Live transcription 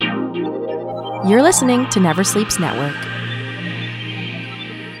You're listening to Never Sleeps Network.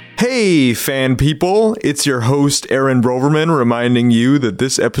 Hey, fan people, it's your host, Aaron Broverman, reminding you that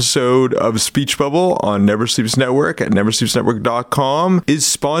this episode of Speech Bubble on Never Sleeps Network at neversleepsnetwork.com is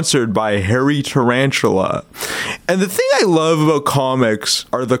sponsored by Harry Tarantula. And the thing I love about comics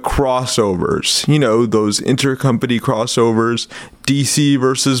are the crossovers. You know, those intercompany crossovers, DC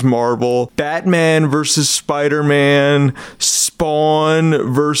versus Marvel, Batman versus Spider-Man,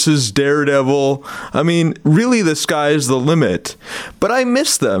 Spawn versus Daredevil. I mean, really the sky's the limit. But I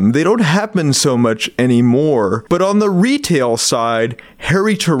miss them. They don't happen so much anymore. But on the retail side,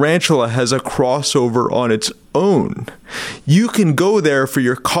 Harry Tarantula has a crossover on its own. You can go there for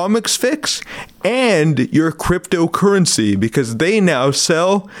your comics fix and your cryptocurrency because they now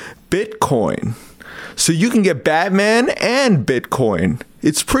sell Bitcoin. So you can get Batman and Bitcoin.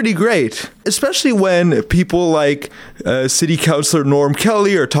 It's pretty great, especially when people like City Councillor Norm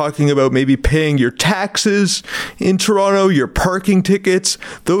Kelly are talking about maybe paying your taxes in Toronto, your parking tickets,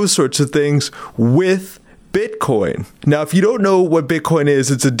 those sorts of things with Bitcoin. Now, if you don't know what Bitcoin is,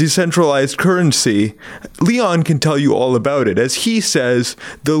 it's a decentralized currency. Leon can tell you all about it. As he says,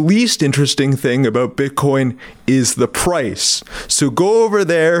 the least interesting thing about Bitcoin is the price. So go over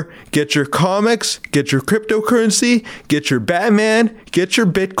there, get your comics, get your cryptocurrency, get your Batman, get your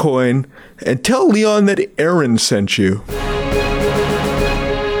Bitcoin, and tell Leon that Aaron sent you.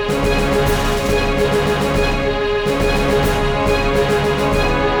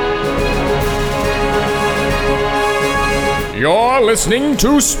 You're listening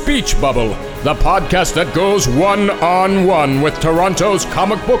to Speech Bubble, the podcast that goes one-on-one with Toronto's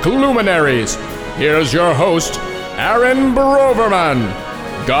comic book luminaries. Here's your host, Aaron Broverman.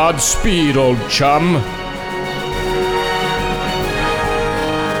 Godspeed, old chum.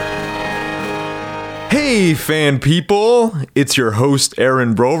 Hey, fan people, it's your host,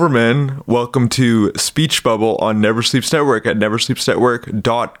 Aaron Broverman. Welcome to Speech Bubble on Never Sleeps Network at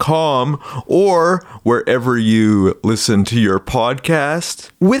neversleepsnetwork.com or wherever you listen to your podcast.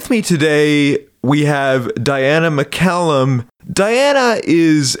 With me today, we have Diana McCallum. Diana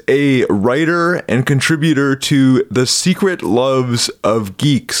is a writer and contributor to The Secret Loves of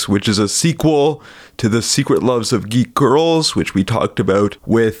Geeks, which is a sequel to The Secret Loves of Geek Girls, which we talked about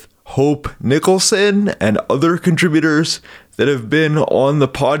with Hope Nicholson and other contributors that have been on the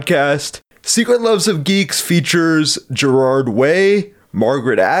podcast. Secret Loves of Geeks features Gerard Way,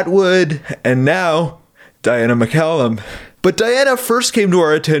 Margaret Atwood, and now Diana McCallum. But Diana first came to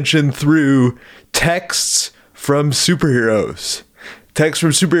our attention through Texts from Superheroes. Texts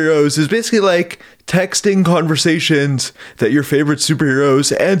from Superheroes is basically like texting conversations that your favorite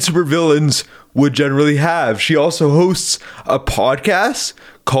superheroes and supervillains would generally have. She also hosts a podcast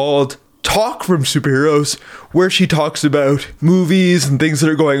called Talk from Superheroes, where she talks about movies and things that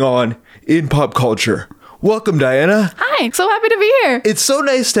are going on in pop culture. Welcome, Diana. Hi, so happy to be here. It's so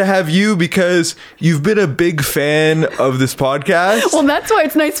nice to have you because you've been a big fan of this podcast. Well, that's why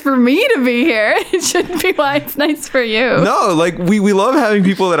it's nice for me to be here. It shouldn't be why it's nice for you. No, like we love having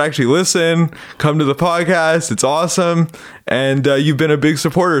people that actually listen, come to the podcast. It's awesome. And you've been a big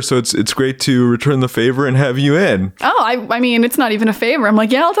supporter, so it's great to return the favor and have you in. Oh, I mean, it's not even a favor. I'm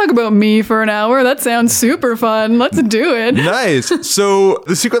like, yeah, I'll talk about me for an hour. That sounds super fun. Let's do it. Nice. So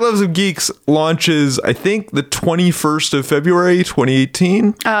The Secret Loves of Geeks launches, I think, the 21st of February,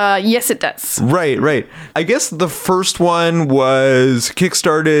 2018? Yes, it does. Right. I guess the first one was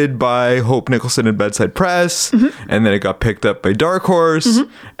kickstarted by Hope Nicholson and Bedside Press, and then it got picked up by Dark Horse,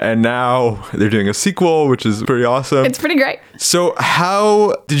 and now they're doing a sequel, which is pretty awesome. It's pretty great. So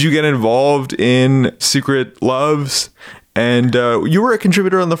how did you get involved in Secret Loves? And you were a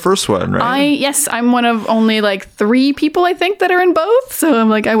contributor on the first one, right? Yes, I'm one of only like 3 people, I think, that are in both. So I'm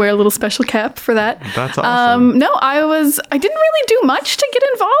like, I wear a little special cap for that. That's awesome. No, I didn't really do much to get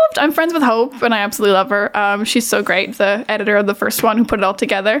involved. I'm friends with Hope, and I absolutely love her. She's so great, the editor of the first one who put it all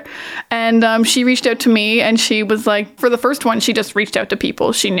together. And she reached out to me, and she was like, for the first one, she just reached out to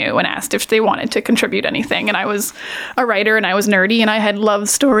people she knew and asked if they wanted to contribute anything. And I was a writer, and I was nerdy, and I had love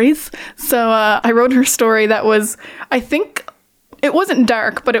stories. So I wrote her story that was, I think, it wasn't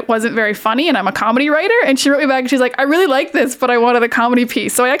dark, but it wasn't very funny, and I'm a comedy writer. And she wrote me back, and she's like, I really like this, but I wanted a comedy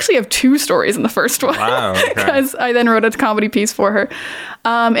piece. So I actually have 2 stories in the first one. Wow, okay. Because I then wrote a comedy piece for her.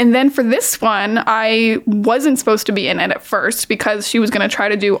 And then for this one, I wasn't supposed to be in it at first because she was going to try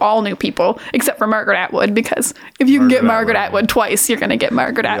to do all new people, except for Margaret Atwood, because if you can get Margaret Atwood twice, you're going to get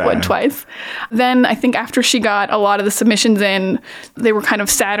Margaret Atwood twice. Then I think after she got a lot of the submissions in, they were kind of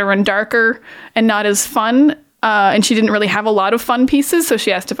sadder and darker and not as fun. and she didn't really have a lot of fun pieces, so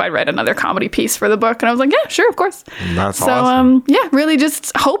she asked if I'd write another comedy piece for the book, and I was like, yeah, sure, of course. That's so, awesome. Yeah, really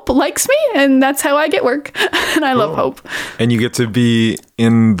just Hope likes me, and that's how I get work, and I love Hope. And you get to be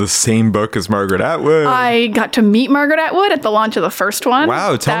in the same book as Margaret Atwood. I got to meet Margaret Atwood at the launch of the first one.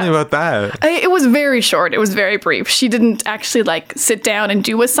 Wow, tell me about that. It was very short. It was very brief. She didn't actually like sit down and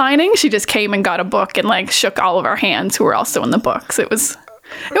do a signing. She just came and got a book and like shook all of our hands who were also in the book. So it was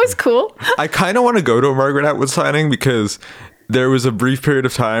cool. I kind of want to go to a Margaret Atwood signing because there was a brief period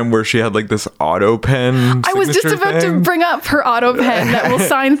of time where she had like this auto pen. I was just about to bring up her auto pen that will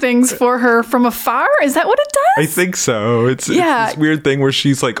sign things for her from afar. Is that what it does? I think so. It's this weird thing where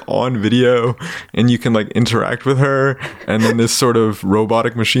she's like on video and you can like interact with her, and then this sort of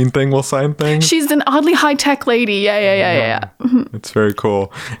robotic machine thing will sign things. She's an oddly high-tech lady. Yeah. It's very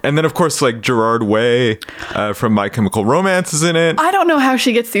cool. And then of course like Gerard Way from My Chemical Romance is in it. I don't know how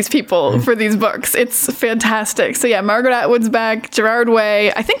she gets these people for these books. It's fantastic. So yeah, Margaret Atwood's back. Gerard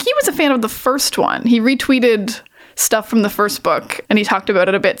Way, I think he was a fan of the first one. He retweeted stuff from the first book and he talked about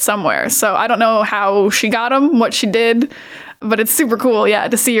it a bit somewhere. So I don't know how she got him, what she did, but it's super cool, yeah,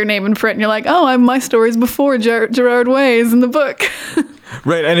 to see your name in print and you're like, oh, my stories before Gerard Way is in the book.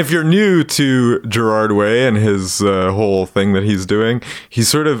 Right, and if you're new to Gerard Way and his whole thing that he's doing, he's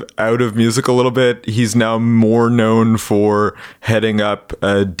sort of out of music a little bit. He's now more known for heading up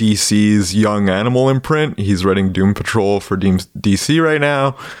DC's Young Animal imprint. He's writing Doom Patrol for DC right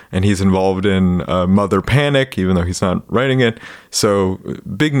now, and he's involved in Mother Panic, even though he's not writing it. So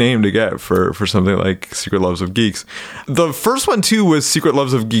big name to get for something like Secret Loves of Geeks. The first one, too, was Secret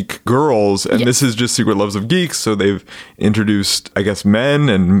Loves of Geek Girls, and this is just Secret Loves of Geeks, so they've introduced, I guess, men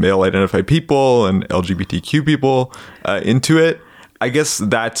and male-identified people and LGBTQ people into it. I guess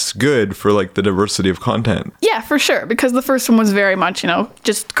that's good for like the diversity of content. Yeah, for sure. Because the first one was very much,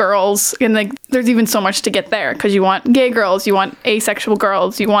 just girls. And like, there's even so much to get there because you want gay girls, you want asexual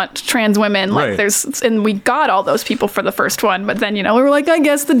girls, you want trans women. Like and we got all those people for the first one. But then, we were like, I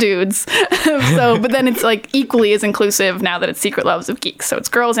guess the dudes. But then it's like equally as inclusive now that it's Secret Loves of Geeks. So it's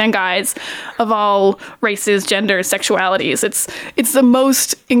girls and guys of all races, genders, sexualities. It's the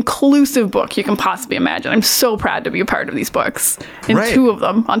most inclusive book you can possibly imagine. I'm so proud to be a part of these books. And two of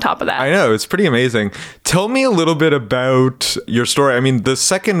them on top of that. I know, it's pretty amazing. Tell me a little bit about your story. I mean, the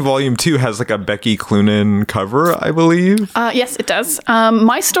second volume too has like a Becky Cloonan cover, I believe. Yes, it does.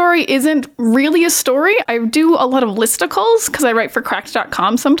 My story isn't really a story. I do a lot of listicles because I write for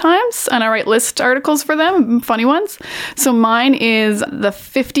Cracked.com sometimes, and I write list articles for them, funny ones. So mine is the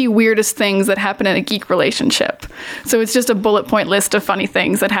 50 weirdest things that happen in a geek relationship. So it's just a bullet point list of funny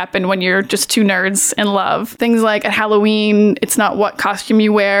things that happen when you're just two nerds in love. Things like at Halloween, it's not what costume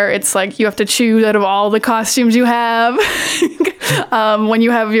you wear. It's like you have to choose out of all the costumes you have. When you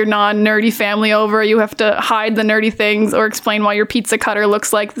have your non-nerdy family over, you have to hide the nerdy things or explain why your pizza cutter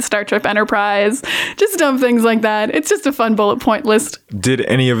looks like the Star Trek Enterprise. Just dumb things like that. It's just a fun bullet point list. Did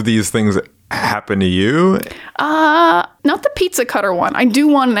any of these things happen to you? Not the pizza cutter one. I do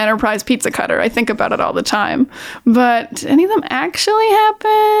want an Enterprise pizza cutter. I think about it all the time. But any of them actually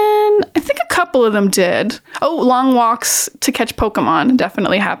happen? I think a couple of them did. Oh, long walks to catch Pokemon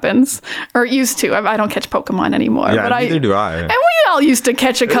definitely happens. Or it used to. I don't catch Pokemon anymore. Yeah, but neither do I. And we all used to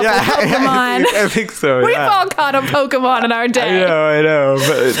catch a couple of Pokemon. I think so, We've all caught a Pokemon in our day. I know.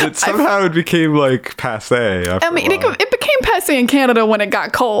 But somehow it became like passe. It became passe in Canada when it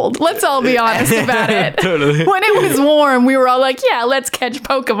got cold. Let's all be honest about it. Totally. When it was warm, we were all like, yeah, let's catch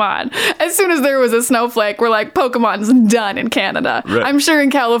Pokemon. As soon as there was a snowflake, we're like, Pokemon's done in Canada. Right. I'm sure in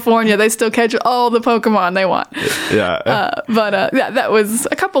California, they still catch all the Pokemon they want. Yeah. That was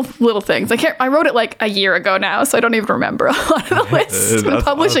a couple little things. I wrote it like a year ago now, so I don't even remember a lot of the lists.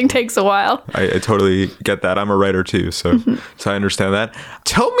 Publishing takes a while. I totally get that. I'm a writer too, so I understand that.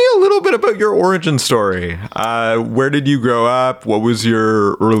 Tell me a little bit about your origin story. Where did you grow up? What was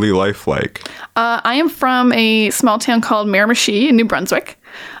your early life like? I am from a small town called Miramichi in New Brunswick.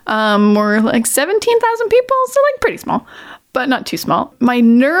 We're like 17,000 people, so like pretty small, but not too small. My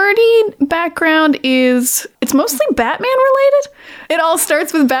nerdy background it's mostly Batman related. It all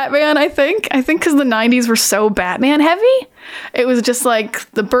starts with Batman, I think because the 90s were so Batman heavy. It was just like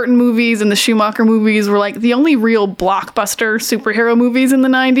the Burton movies and the Schumacher movies were like the only real blockbuster superhero movies in the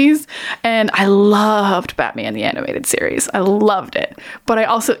 90s. And I loved Batman, the animated series. I loved it. But I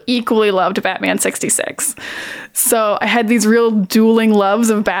also equally loved Batman 66. So I had these real dueling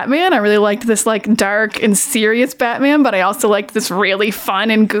loves of Batman. I really liked this like dark and serious Batman, but I also liked this really fun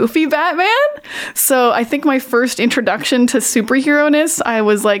and goofy Batman. So I think my first introduction to superhero-ness, I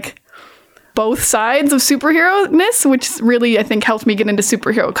was like both sides of superhero-ness, which really, I think, helped me get into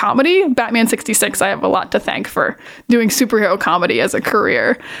superhero comedy. Batman 66, I have a lot to thank for doing superhero comedy as a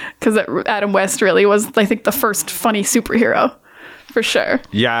career, because Adam West really was, I think, the first funny superhero, for sure.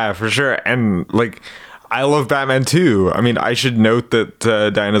 Yeah, for sure. And like, I love Batman too. I mean, I should note that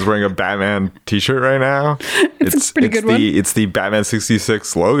Diana's wearing a Batman t-shirt right now. It's a pretty good one. It's the Batman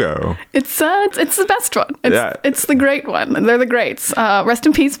 66 logo. It's the best one. It's the great one. They're the greats. Rest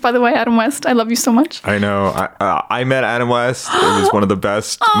in peace, by the way, Adam West. I love you so much. I know. I met Adam West. It was one of the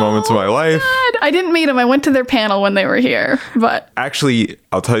best moments of my life. God. I didn't meet him. I went to their panel when they were here. But actually,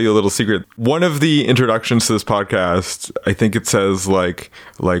 I'll tell you a little secret. One of the introductions to this podcast, I think it says like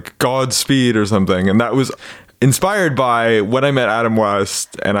Godspeed or something, and that was inspired by when I met Adam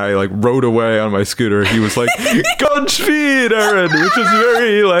West and I like rode away on my scooter. He was like, Godspeed, Aaron, which is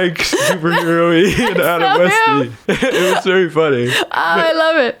very like superhero-y and Adam Westy. It was very funny. I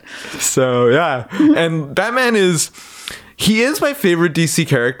love it. So yeah, and Batman he is my favorite DC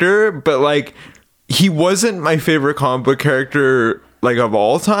character, but like he wasn't my favorite comic book character like of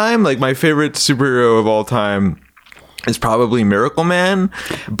all time. Like my favorite superhero of all time is probably Miracle Man,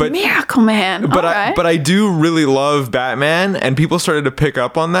 but I do really love Batman, and people started to pick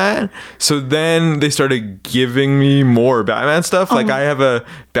up on that. So then they started giving me more Batman stuff. Like I have a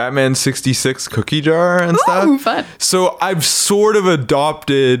Batman 66 cookie jar and stuff. Fun. So I've sort of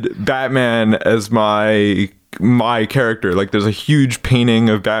adopted Batman as my character. Like there's a huge painting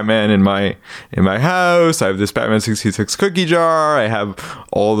of Batman in my house. I have this Batman 66 cookie jar. I have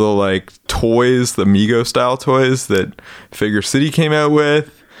all the like toys, the Mego style toys that Figure City came out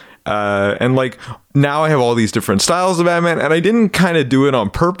with. And like now I have all these different styles of Batman, and I didn't kind of do it on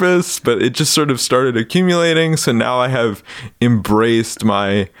purpose, but it just sort of started accumulating. So now I have embraced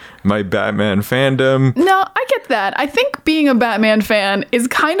my Batman fandom. No, I get that. I think being a Batman fan is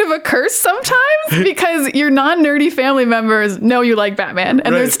kind of a curse sometimes because your non-nerdy family members know you like Batman,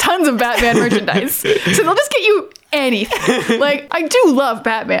 and there's tons of Batman merchandise. So they'll just get you anything. Like, I do love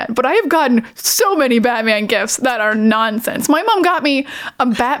Batman, but I have gotten so many Batman gifts that are nonsense. My mom got me a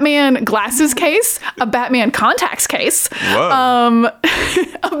Batman glasses case, a Batman contacts case, a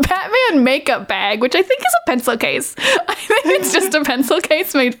Batman makeup bag, which I think is a pencil case. I think it's just a pencil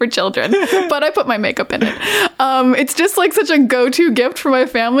case made for children, but I put my makeup in it. It's just like such a go-to gift for my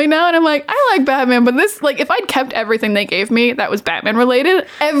family now, and I'm like, I like Batman, but this, like, if I'd kept everything they gave me that was Batman related,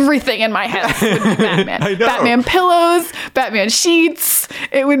 everything in my house would be Batman. I know. Batman pillows, Batman sheets.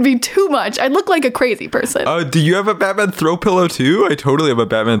 It would be too much. I'd look like a crazy person. Do you have a Batman throw pillow too? I totally have a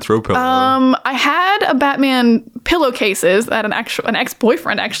Batman throw pillow. I had a Batman pillowcases that an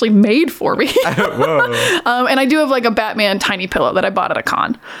ex-boyfriend actually made for me. Whoa. And I do have like a Batman tiny pillow that I bought at a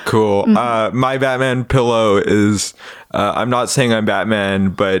con. Cool. My Batman pillow is, I'm not saying I'm Batman,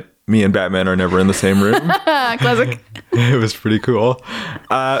 but me and Batman are never in the same room. Classic. It was pretty cool.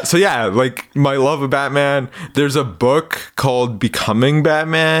 So yeah, like my love of Batman. There's a book called Becoming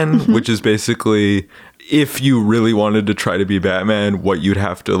Batman, which is basically if you really wanted to try to be Batman, what you'd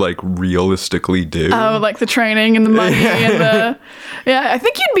have to like realistically do. Oh, like the training and the money and the... Yeah, I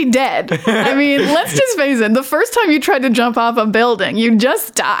think you'd be dead. I mean, let's just face it. The first time you tried to jump off a building, you'd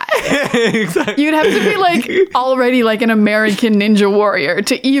just die. Exactly. You'd have to be like already like an American Ninja Warrior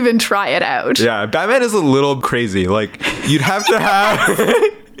to even try it out. Yeah, Batman is a little crazy. Like, you'd have to have...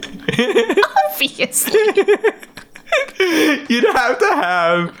 Obviously. You'd have to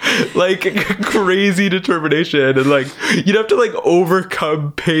have like crazy determination, and like you'd have to like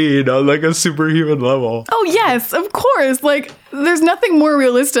overcome pain on like a superhuman level. Oh yes, of course. Like there's nothing more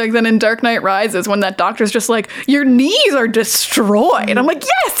realistic than in Dark Knight Rises when that doctor's just like, your knees are destroyed. And I'm like,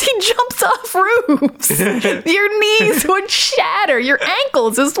 yes, he jumps off roofs. Your knees would shatter, your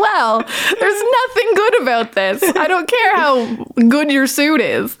ankles as well. There's nothing good about this. I don't care how good your suit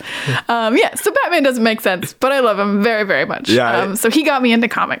is. Yeah, so Batman doesn't make sense, but I love him very, very much. Yeah. So he got me into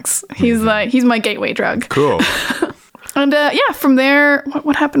comics. He's my gateway drug. Cool. And yeah, from there,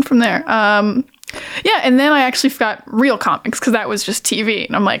 what happened from there? Yeah, and then I actually got real comics because that was just TV.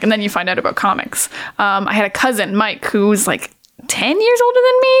 And I'm like, and then you find out about comics. I had a cousin, Mike, who was like 10 years older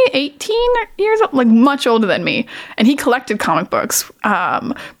than me, 18 years old, like much older than me. And he collected comic books,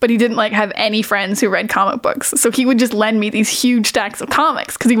 but he didn't like have any friends who read comic books. So he would just lend me these huge stacks of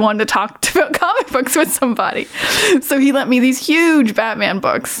comics because he wanted to talk about comic books with somebody. So he lent me these huge Batman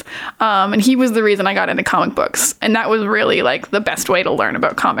books. And he was the reason I got into comic books. And that was really like the best way to learn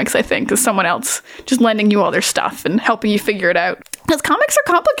about comics, I think, is someone else just lending you all their stuff and helping you figure it out. Because comics are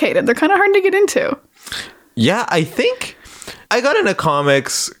complicated. They're kind of hard to get into. Yeah, I think I got into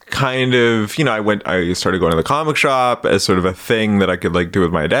comics kind of, I started going to the comic shop as sort of a thing that I could like do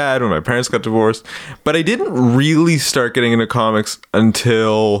with my dad when my parents got divorced. But I didn't really start getting into comics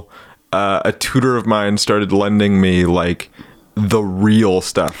until a tutor of mine started lending me like the real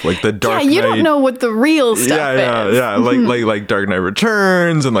stuff, like the Dark Knight. You don't know what the real stuff is. Yeah, like Dark Knight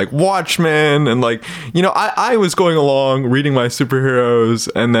Returns and like Watchmen and like, I was going along reading my superheroes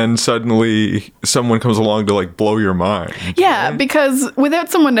and then suddenly someone comes along to like blow your mind. Yeah, right? because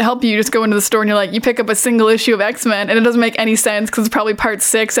without someone to help you, you just go into the store and you're like, you pick up a single issue of X-Men and it doesn't make any sense because it's probably part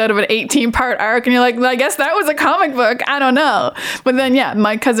 6 out of an 18-part arc and you're like, well, I guess that was a comic book. I don't know. But then, yeah,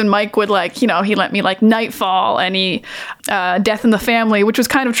 my cousin Mike would like, he lent me like Nightfall and he Death in the Family, which was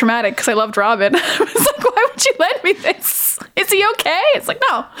kind of traumatic because I loved Robin. I was like, why would you lend me this? Is he okay? It's like,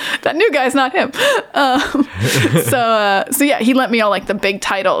 no, that new guy's not him. So yeah, he lent me all like the big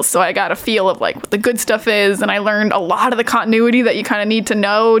titles. So I got a feel of like what the good stuff is. And I learned a lot of the continuity that you kind of need to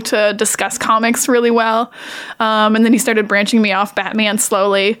know to discuss comics really well. And then he started branching me off Batman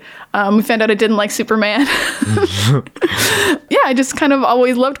slowly. We found out I didn't like Superman. Yeah, I just kind of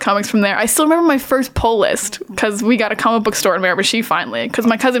always loved comics from there. I still remember my first pull list because we got a comic book store in Miramichi finally because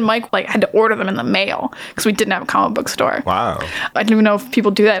my cousin Mike like had to order them in the mail because we didn't have a comic book store. Wow. I don't even know if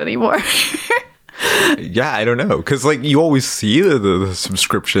people do that anymore. Yeah, I don't know. Because, like, you always see the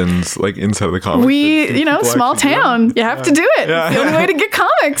subscriptions, like, inside of the comics. Small town. You have to do it. Yeah. It's the only way to get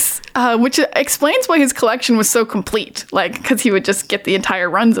comics. Which explains why his collection was so complete. Like, because he would just get the entire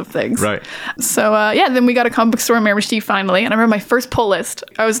runs of things. Right. So, then we got a comic book store in Miramichi finally. And I remember my first pull list.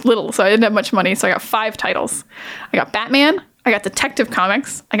 I was little, so I didn't have much money. So I got 5 titles. I got Batman. I got Detective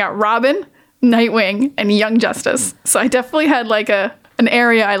Comics. I got Robin, Nightwing, and Young Justice. So I definitely had, like, an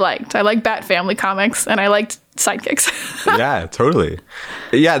area I liked. I liked Bat Family comics and I liked sidekicks. Yeah, totally.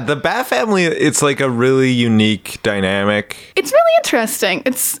 Yeah, the Bat Family, it's like a really unique dynamic. It's really interesting.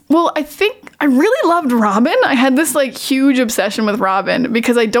 I think I really loved Robin. I had this like huge obsession with Robin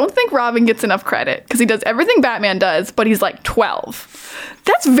because I don't think Robin gets enough credit because he does everything Batman does, but he's like 12.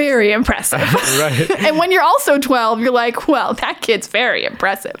 That's very impressive. Right. And when you're also 12, you're like, well, that kid's very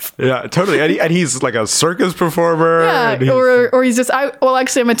impressive. Yeah, totally. And he's like a circus performer. Yeah, or he's just,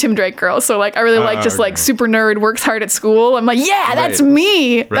 actually, I'm a Tim Drake girl. So like, I really like just like super nerd, works hard at school. I'm like, yeah, that's me.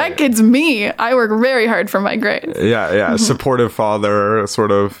 Right. That kid's me. I work very hard for my grades. Yeah. Mm-hmm. Supportive father,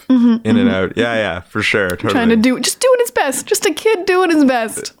 sort of in and out. Yeah, for sure. Totally. Trying to just doing his best. Just a kid doing his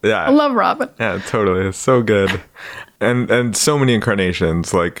best. Yeah. I love Robin. Yeah, totally. It's so good. And so many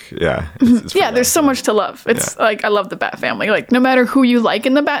incarnations, like, yeah. It's there's so much to love. It's like, I love the Bat Family. Like, no matter who you like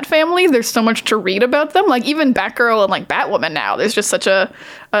in the Bat Family, there's so much to read about them. Like, even Batgirl and, like, Batwoman now, there's just such a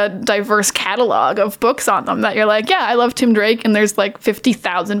diverse catalog of books on them that you're like, yeah, I love Tim Drake, and there's, like,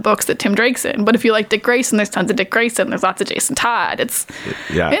 50,000 books that Tim Drake's in. But if you like Dick Grayson, there's tons of Dick Grayson. There's lots of Jason Todd. It's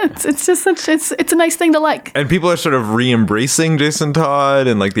just it's a nice thing to like. And people are sort of re-embracing Jason Todd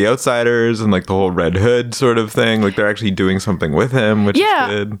and, like, the Outsiders and, like, the whole Red Hood sort of thing. Like, they're actually doing something with him, which is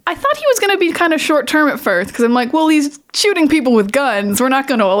good. I thought he was going to be kind of short term at first because I'm like, well, he's shooting people with guns. We're not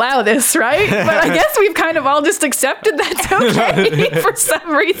going to allow this, right? But I guess we've kind of all just accepted that's okay for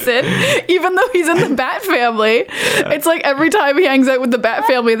some reason, even though he's in the Bat Family. It's like every time he hangs out with the Bat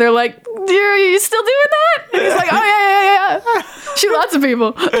Family, they're like, are you still doing that? And he's like, oh, yeah. Shoot lots of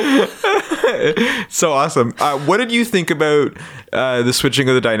people. So awesome. What did you think about the switching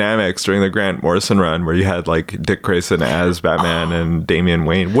of the dynamics during the Grant Morrison run where you had like Dick Grayson as Batman and Damian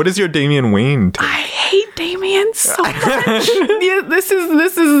Wayne? What is your Damian Wayne take? I hate Damian so much. This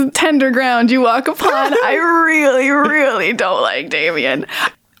is tender ground you walk upon. I really, really don't like Damian.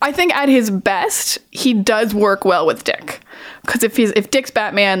 I think at his best, he does work well with Dick. Because if Dick's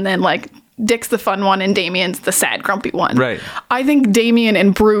Batman, then like Dick's the fun one and Damian's the sad, grumpy one. Right. I think Damian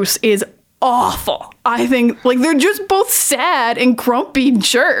and Bruce is awful. I think like they're just both sad and grumpy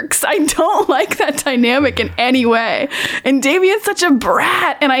jerks. I don't like that dynamic in any way. And Damian's such a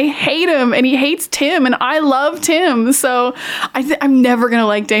brat and I hate him and he hates Tim and I love Tim. So I'm never going to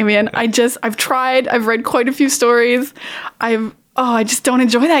like Damian. I've tried. I've read quite a few stories. I just don't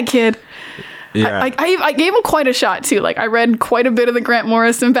enjoy that kid. Yeah. I gave him quite a shot too. Like I read quite a bit of the Grant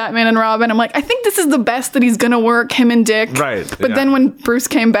Morrison Batman and Robin. I'm like, I think this is the best that he's gonna work, him and Dick. Right. But then when Bruce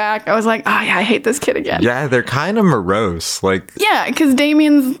came back, I was like, oh yeah, I hate this kid again. Yeah, they're kind of morose. Like because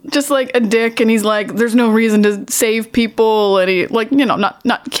Damian's just like a dick, and he's like, there's no reason to save people, and he like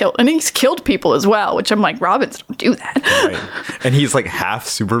not kill, and he's killed people as well. Which I'm like, Robins don't do that. Right. And he's like half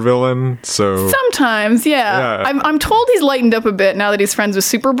supervillain, so sometimes, yeah. I'm told he's lightened up a bit now that he's friends with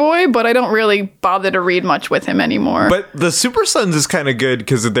Superboy, but I don't really really bother to read much with him anymore. But the Super Sons is kind of good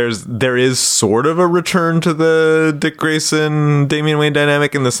because there is sort of a return to the Dick Grayson, Damian Wayne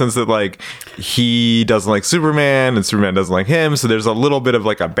dynamic in the sense that like he doesn't like Superman and Superman doesn't like him. So there's a little bit of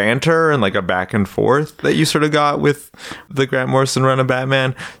like a banter and like a back and forth that you sort of got with the Grant Morrison run of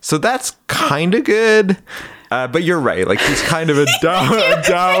Batman. So that's kind of good. But you're right. Like he's kind of a dour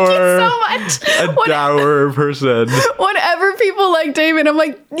person. Whenever people like Damon, I'm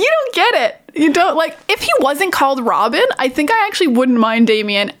like, you don't get it. You don't like, if he wasn't called Robin, I think I actually wouldn't mind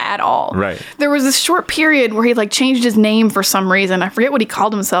Damian at all. Right. There was this short period where he like changed his name for some reason. I forget what he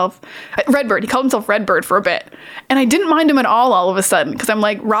called himself. Redbird. He called himself Redbird for a bit. And I didn't mind him at all of a sudden because I'm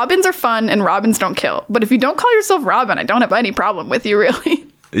like, Robins are fun and Robins don't kill. But if you don't call yourself Robin, I don't have any problem with you, really.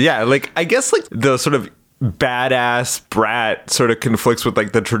 Yeah, like I guess like the sort of badass brat sort of conflicts with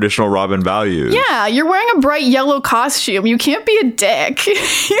like the traditional Robin values. Yeah, you're wearing a bright yellow costume. You can't be a dick.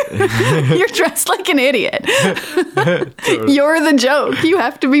 You're dressed like an idiot. You're the joke. You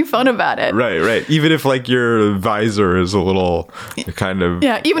have to be fun about it. Right. Even if like your visor is a little kind of...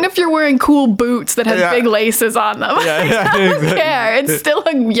 Yeah, even if you're wearing cool boots that have big laces on them. I don't care. It's still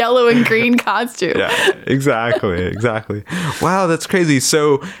a yellow and green costume. Yeah, exactly. Wow, that's crazy.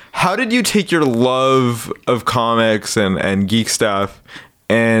 So how did you take your love of comics and geek stuff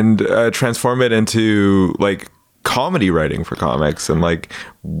and transform it into like comedy writing for comics? And like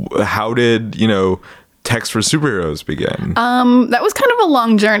how did Text for Superheroes begin? That was kind of a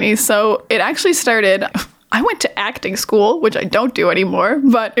long journey. So it actually started... I went to acting school, which I don't do anymore,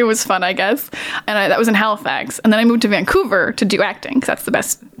 but it was fun, I guess. And that was in Halifax. And then I moved to Vancouver to do acting, because that's the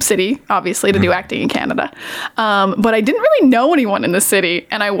best city, obviously, to do acting in Canada. But I didn't really know anyone in the city,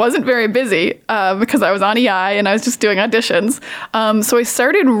 and I wasn't very busy because I was on EI and I was just doing auditions. So I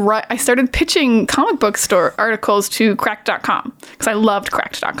started pitching comic book store articles to Cracked.com, because I loved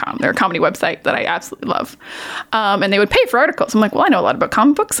Cracked.com. They're a comedy website that I absolutely love. And they would pay for articles. I'm like, well, I know a lot about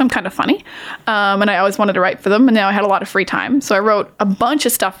comic books. I'm kind of funny. And I always wanted to write for them, and now I had a lot of free time, so I wrote a bunch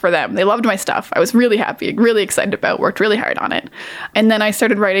of stuff for them. They loved my stuff. I was really happy, really excited about, worked really hard on it. And then I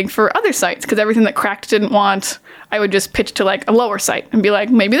started writing for other sites, because everything that Cracked didn't want, I would just pitch to like a lower site and be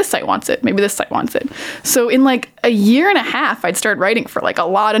like, maybe this site wants it, maybe this site wants it. So in like a year and a half, I'd started writing for like a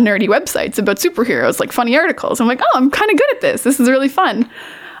lot of nerdy websites about superheroes, like funny articles. I'm like, oh, I'm kind of good at this. This is really fun.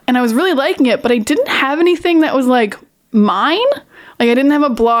 And I was really liking it, but I didn't have anything that was like mine. Like I didn't have a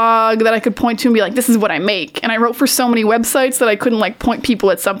blog that I could point to and be like, this is what I make. And I wrote for so many websites that I couldn't like point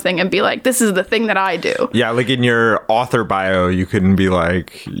people at something and be like, this is the thing that I do. Yeah, like in your author bio, you couldn't be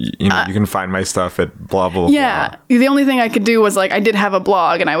like, you can find my stuff at blah, blah, blah. Yeah. The only thing I could do was like, I did have a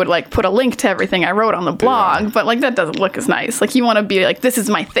blog and I would like put a link to everything I wrote on the blog, but like that doesn't look as nice. Like you want to be like, this is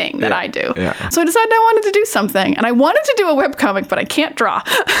my thing that I do. Yeah. So I decided I wanted to do something, and I wanted to do a webcomic, but I can't draw.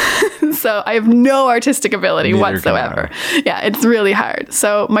 So I have no artistic ability whatsoever. Yeah, it's really hard.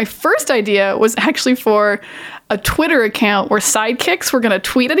 So my first idea was actually for a Twitter account where sidekicks were going to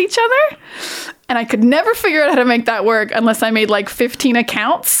tweet at each other. And I could never figure out how to make that work unless I made like 15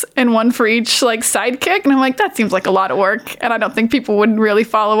 accounts and one for each like sidekick. And I'm like, that seems like a lot of work. And I don't think people would really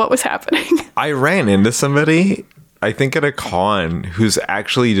follow what was happening. I ran into somebody, I think at a con, who's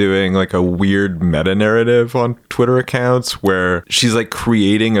actually doing like a weird meta narrative on Twitter accounts where she's like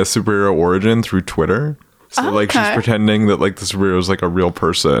creating a superhero origin through Twitter. So like she's pretending that like the superhero is like a real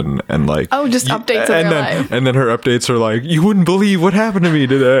person, and like updates in real life. And then her updates are like, you wouldn't believe what happened to me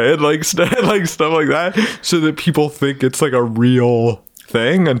today, and like stuff like that, so that people think it's like a real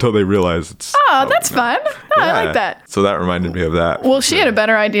thing until they realize it's that's fun. I like that. So that reminded me of that. Well, she had a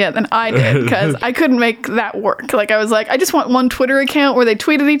better idea than I did, because I couldn't make that work. Like I was like, I just want one Twitter account where they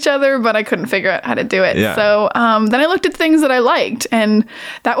tweet at each other, but I couldn't figure out how to do it. So then I looked at things that I liked, and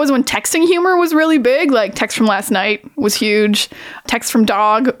that was when texting humor was really big. Like Text from Last Night was huge. Text from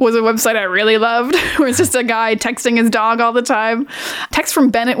Dog was a website I really loved, where it's just a guy texting his dog all the time. Text from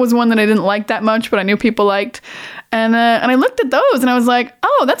Bennett was one that I didn't like that much, but I knew people liked. And I looked at those and I was like,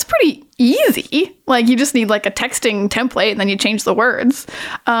 oh, that's pretty easy. Like you just need like a texting template and then you change the words.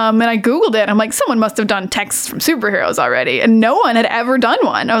 And I Googled it. I'm like, someone must have done texts from superheroes already. And no one had ever done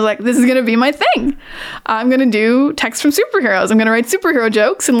one. I was like, this is going to be my thing. I'm going to do text from superheroes. I'm going to write superhero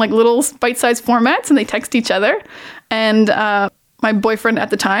jokes in like little bite-sized formats, and they text each other. And my boyfriend at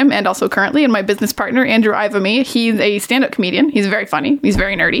the time and also currently, and my business partner, Andrew Ivamy. He's a stand-up comedian. He's very funny. He's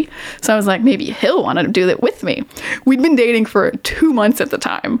very nerdy. So I was like, maybe he'll want to do that with me. We'd been dating for 2 months at the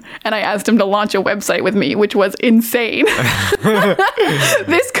time, and I asked him to launch a website with me, which was insane.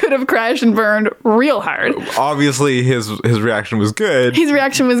 This could have crashed and burned real hard. Obviously, his reaction was good. His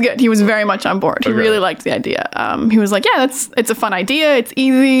reaction was good. He was very much on board. He really liked the idea. He was like, yeah, it's a fun idea. It's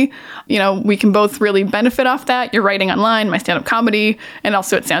easy. You know, we can both really benefit off that. You're writing online, my stand-up comedy, and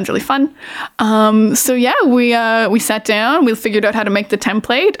also it sounds really fun. So yeah, we sat down, we figured out how to make the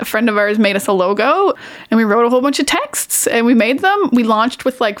template. A friend of ours made us a logo, and we wrote a whole bunch of texts, and we made them. We launched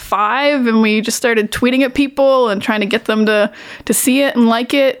with like 5, and we just started tweeting at people and trying to get them to see it and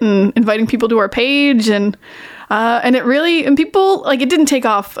like it, and inviting people to our page, and it really, and people, like, it didn't take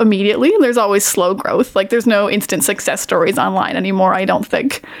off immediately. There's always slow growth. Like, there's no instant success stories online anymore, I don't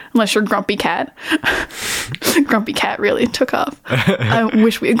think, unless you're Grumpy Cat. Grumpy Cat really took off. I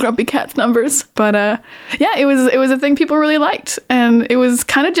wish we had Grumpy Cat's numbers. But yeah, it was a thing people really liked. And it was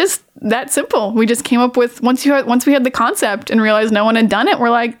kind of just that simple. We just came up with, once we had the concept and realized no one had done it, we're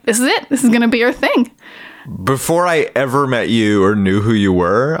like, this is it. This is going to be our thing. Before I ever met you or knew who you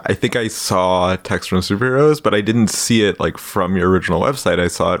were, I think I saw Text from Superheroes, but I didn't see it like from your original website. I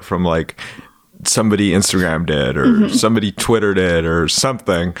saw it from like somebody Instagrammed it or somebody Twittered it or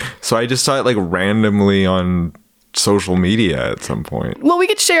something. So I just saw it like randomly on social media at some point. Well, we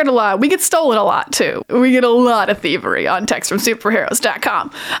get shared a lot. We get stolen a lot too. We get a lot of thievery on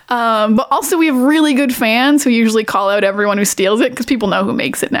textfromsuperheroes.com. But also we have really good fans who usually call out everyone who steals it because people know who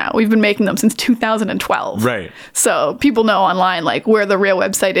makes it now. We've been making them since 2012. Right. So people know online like where the real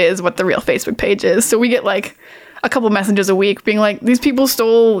website is, what the real Facebook page is. So we get like a couple messages a week being like, these people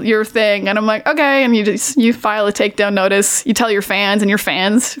stole your thing. And I'm like, okay. And you file a takedown notice. You tell your fans, and your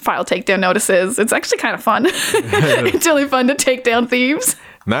fans file takedown notices. It's actually kind of fun. It's really fun to take down thieves.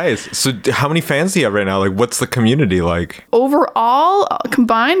 Nice. So how many fans do you have right now? Like, what's the community like? Overall,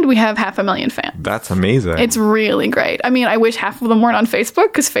 combined, we have 500,000 fans. That's amazing. It's really great. I mean, I wish half of them weren't on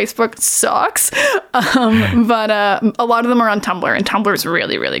Facebook because Facebook sucks. But a lot of them are on Tumblr, and Tumblr is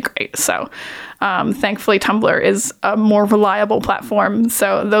really, really great. So thankfully, Tumblr is a more reliable platform.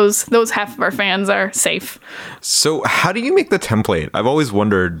 So those half of our fans are safe. So how do you make the template? I've always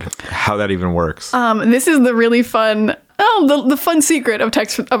wondered how that even works. This is the really fun... the fun secret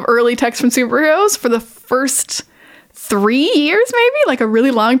of early Text from Superheroes. For the first 3 years, maybe, like a really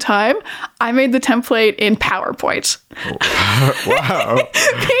long time, I made the template in PowerPoint. Wow.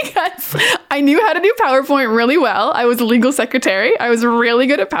 Because I knew how to do PowerPoint really well. I was a legal secretary. I was really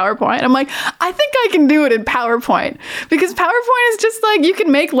good at PowerPoint. I'm like, I think I can do it in PowerPoint. Because PowerPoint is just like, you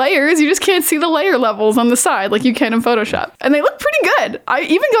can make layers. You just can't see the layer levels on the side like you can in Photoshop. And they look pretty good.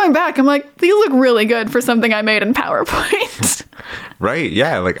 Even going back, I'm like, these look really good for something I made in PowerPoint. Right.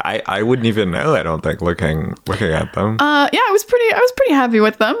 Yeah. Like I wouldn't even know, I don't think, looking at them. Yeah, I was pretty happy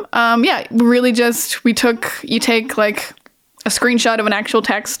with them. Yeah, really just, you take like a screenshot of an actual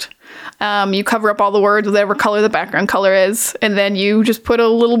text. You cover up all the words with whatever color the background color is, and then you just put a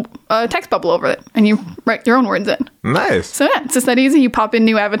little text bubble over it, and you write your own words in. Nice. So yeah, it's just that easy. You pop in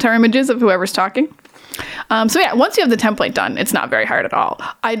new avatar images of whoever's talking. So yeah, once you have the template done, it's not very hard at all.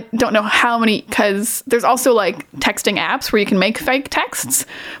 I don't know how many, because there's also like texting apps where you can make fake texts,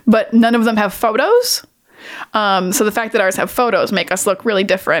 but none of them have photos. So the fact that ours have photos make us look really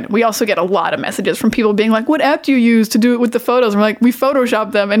different. We also get a lot of messages from people being like, what app do you use to do it with the photos? And we're like, we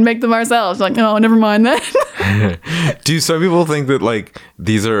Photoshop them and make them ourselves. Like, oh, never mind that. Do some people think that like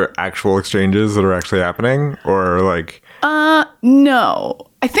these are actual exchanges that are actually happening, or like... No.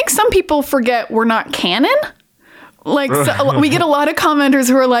 I think some people forget we're not canon. Like, so, we get a lot of commenters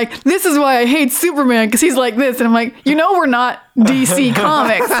who are like, this is why I hate Superman, because he's like this. And I'm like, we're not DC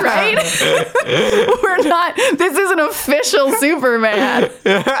Comics, right? We're not, this is an official Superman.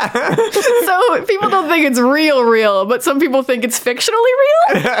 So people don't think it's real, but some people think it's fictionally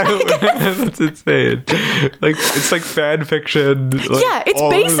real. That's insane. Like, it's like fan fiction. Like, yeah,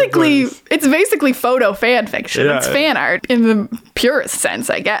 it's basically photo fan fiction. Yeah. It's fan art in the purest sense,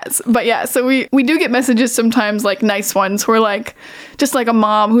 I guess. But yeah, so we do get messages sometimes, like nice ones, who are like, just like a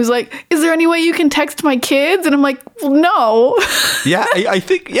mom who's like, is there any way you can text my kids? And I'm like, well, no. Yeah, I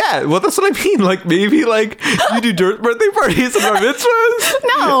think, yeah. Well, that's what I mean. Like, maybe, like, you do birthday parties and bar mitzvahs?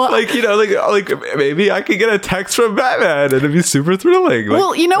 No. Like, like maybe I could get a text from Batman and it'd be super thrilling. Like,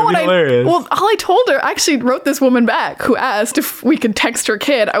 well, you know what all I told her, I actually wrote this woman back who asked if we could text her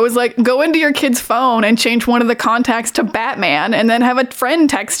kid. I was like, go into your kid's phone and change one of the contacts to Batman, and then have a friend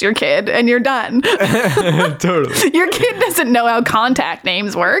text your kid, and you're done. Totally. Your kid doesn't know how contact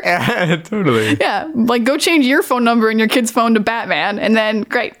names work. Totally. Yeah. Like, go change your phone number in your kid's phone phone to Batman, and then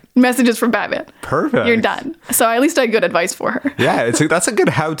great messages from Batman. Perfect. You're done. So I at least had good advice for her. Yeah, that's a good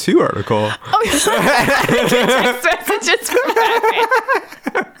how-to article. Text messages from Batman.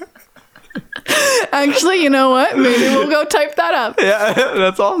 Actually, you know what? Maybe we'll go type that up. Yeah,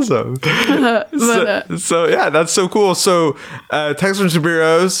 that's awesome. So yeah, that's so cool. So text from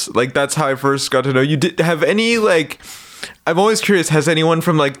superheroes, like that's how I first got to know you. Did have any like? I'm always curious. Has anyone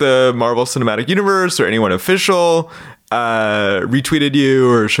from like the Marvel Cinematic Universe or anyone official retweeted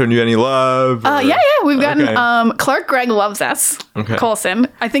you or shown you any love? Yeah, we've gotten Clark Gregg loves us. Okay. Coulson.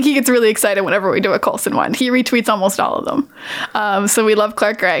 I think he gets really excited whenever we do a Coulson one. He retweets almost all of them. So we love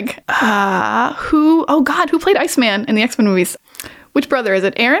Clark Gregg. Who played Iceman in the X-Men movies? Which brother is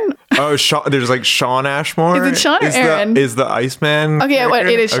it? Aaron? Oh, there's like Sean Ashmore. Is it Sean or Aaron? Is the Iceman? Okay,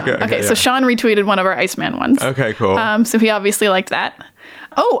 it is Sean. Okay, yeah. So Sean retweeted one of our Iceman ones. Okay, cool. So he obviously liked that.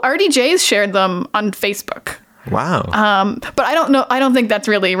 Oh, RDJ's shared them on Facebook. Wow. But I don't know. I don't think that's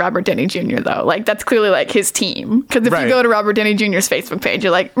really Robert Downey Jr. though. Like that's clearly like his team. Because if you go to Robert Downey Jr.'s Facebook page,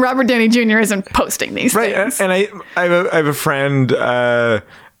 you're like, Robert Downey Jr. isn't posting these things. And I have a friend.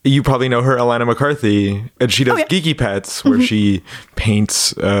 You probably know her, Alana McCarthy, and she does Geeky Pets, where she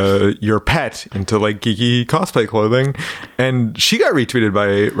paints your pet into like geeky cosplay clothing, and she got retweeted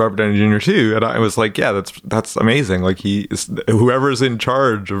by Robert Downey Jr. too. And I was like, yeah, that's amazing. Like whoever's in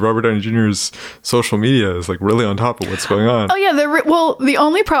charge of Robert Downey Jr.'s social media is like really on top of what's going on. Oh yeah, the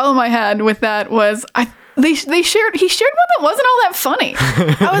only problem I had with that was he shared one that wasn't all that funny.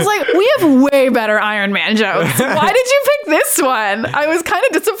 I was like, we have way better Iron Man jokes. Why did you pick this one? I was kind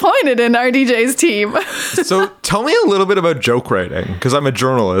of disappointed in RDJ's team. So tell me a little bit about joke writing, because I'm a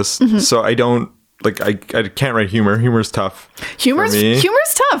journalist, so I don't I can't write humor. Humor's tough. Humor's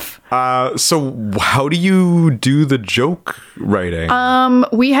tough. So how do you do the joke writing?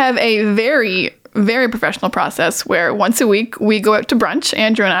 We have a very, very professional process where once a week we go out to brunch,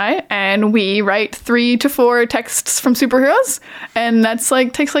 Andrew and I, and we write 3 to 4 texts from superheroes, and that's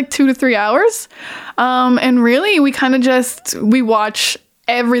takes 2 to 3 hours. And really we kind of we watch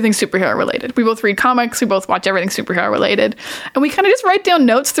everything superhero related. We both read comics, we both watch everything superhero related, and we kind of just write down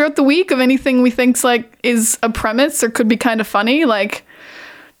notes throughout the week of anything we think's is a premise or could be kind of funny.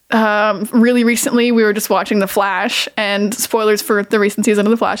 Really recently we were just watching The Flash, and spoilers for the recent season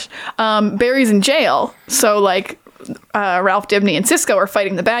of The Flash, Barry's in jail, so Ralph Dibny and Cisco are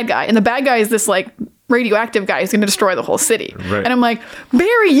fighting the bad guy, and the bad guy is this radioactive guy who's going to destroy the whole city. Right. And I'm like,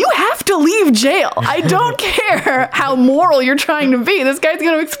 Barry, you have to leave jail. I don't care how moral you're trying to be. This guy's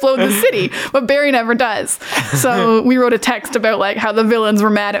going to explode the city. But Barry never does. So we wrote a text about how the villains were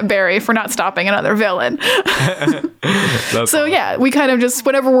mad at Barry for not stopping another villain. So yeah, we kind of just,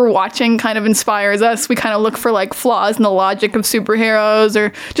 whatever we're watching kind of inspires us. We kind of look for flaws in the logic of superheroes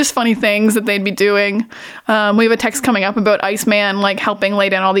or just funny things that they'd be doing. We have a text coming up about Iceman helping lay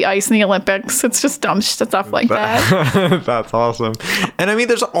down all the ice in the Olympics. It's just dumb stuff like that. That's awesome. And I mean,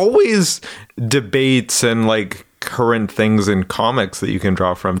 there's always debates and current things in comics that you can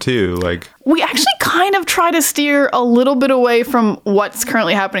draw from too. We actually kind of try to steer a little bit away from what's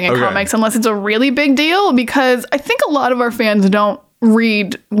currently happening in comics unless it's a really big deal, because I think a lot of our fans don't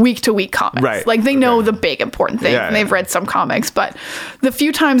read week to week comics. Right. They know the big important things and they've read some comics, but the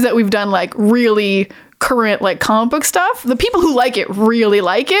few times that we've done really current comic book stuff, the people who like it really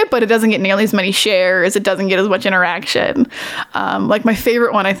like it, but it doesn't get nearly as many shares, it doesn't get as much interaction. My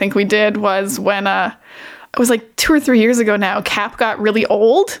favorite one I think we did was when it was 2 or 3 years ago now, Cap got really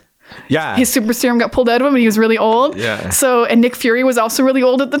old. Yeah. His super serum got pulled out of him and he was really old. Yeah. So, and Nick Fury was also really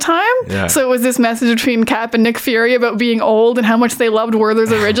old at the time. Yeah. So it was this message between Cap and Nick Fury about being old and how much they loved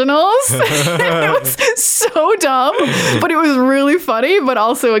Werther's Originals. It was so dumb, but it was really funny. But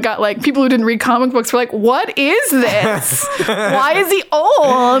also it got people who didn't read comic books were like, what is this? Why is he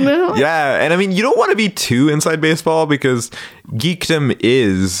old? Yeah. And I mean, you don't want to be too inside baseball, because geekdom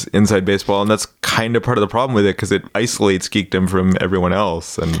is inside baseball, and that's kind of part of the problem with it, because it isolates geekdom from everyone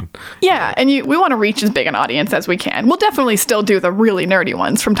else. And yeah, and we want to reach as big an audience as we can. We'll definitely still do the really nerdy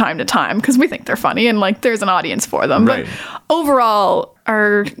ones from time to time because we think they're funny and there's an audience for them. Right. But overall,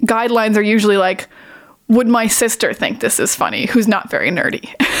 our guidelines are usually would my sister think this is funny, who's not very nerdy?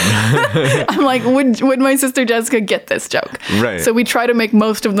 I'm would my sister Jessica get this joke? Right. So we try to make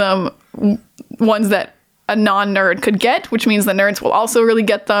most of them ones that a non-nerd could get, which means the nerds will also really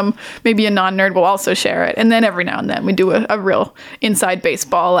get them. Maybe a non-nerd will also share it. And then every now and then we do a real inside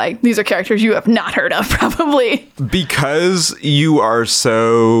baseball, these are characters you have not heard of, probably. Because you are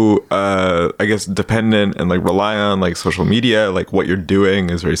so, I guess, dependent and rely on social media, what you're doing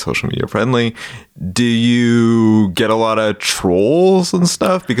is very social media friendly. Do you get a lot of trolls and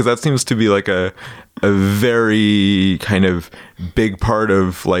stuff? Because that seems to be a very kind of big part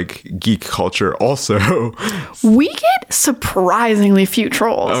of like geek culture also. We get surprisingly few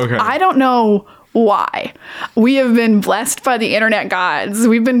trolls. Okay. I don't know why. We have been blessed by the internet gods.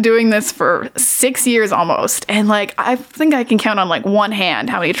 We've been doing this for 6 years almost. And like, I think I can count on like one hand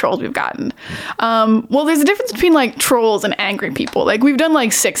how many trolls we've gotten. Well, there's a difference between like trolls and angry people. Like we've done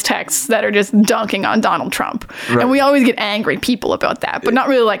like 6 texts that are just dunking on Donald Trump. Right. And we always get angry people about that, but not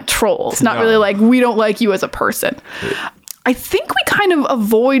really like trolls. Not really like, we don't like you as a person. I think we kind of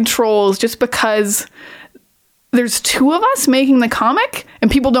avoid trolls just because there's 2 of us making the comic and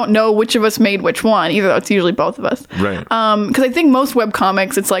people don't know which of us made which one, even though it's usually both of us. Right. Because I think most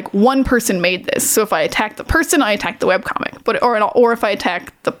webcomics, it's like one person made this. So if I attack the person, I attack the webcomic. Or if I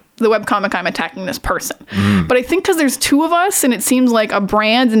attack the webcomic, I'm attacking this person. But I think because there's 2 of us and it seems like a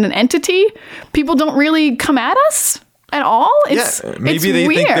brand and an entity, people don't really come at us at all. Maybe they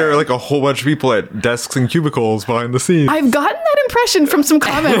think there are like a whole bunch of people at desks and cubicles behind the scenes. I've gotten that impression from some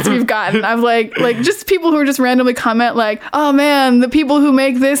comments we've gotten. I've like just people who are just randomly comment like, oh man, the people who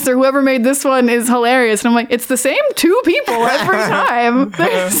make this or whoever made this one is hilarious. And I'm like, it's the same 2 people every time.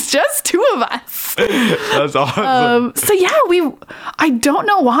 There's just 2 of us. That's awesome. So yeah, I don't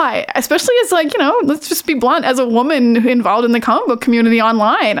know why, especially as like, let's just be blunt, as a woman involved in the comic book community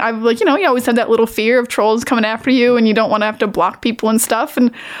online, I've like, you always had that little fear of trolls coming after you and you don't want to have to block people and stuff.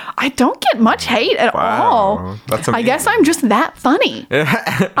 And I don't get much hate at all. That's I guess I'm just that funny.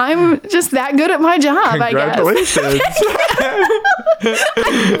 I'm just that good at my job, I guess. Congratulations.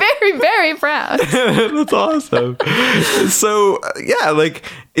 I'm very, very proud. That's awesome. So yeah, like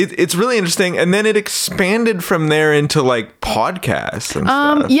it's really interesting. And then it expanded from there into like podcasts and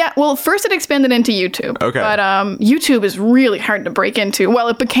stuff. Yeah, well, first it expanded into YouTube. Okay. But YouTube is really hard to break into. Well,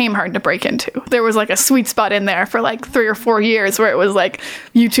 it became hard to break into. There was like a sweet spot in there for like 3 or 4 years where it was like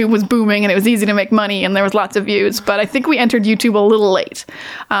YouTube was booming and it was easy to make money and there was lots of views. But I think we entered YouTube a little late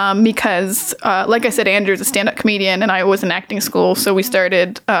because, like I said, Andrew's a stand-up comedian and I was in acting school. So we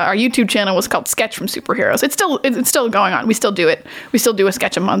started, our YouTube channel was called Sketch from Superheroes. It's still going on. We still do it. We still do a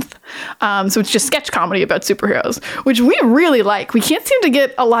sketch a month. So it's just sketch comedy about superheroes, which we really like. We can't seem to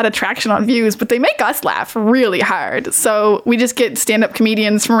get a lot of traction on views, but they make us laugh really hard. So we just get stand-up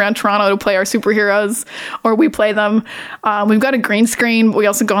comedians from around Toronto to play our superheroes, or we play them. We've got a green screen, but we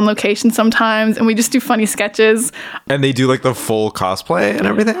also go on location sometimes, and we just do funny sketches. And they do like the full cosplay and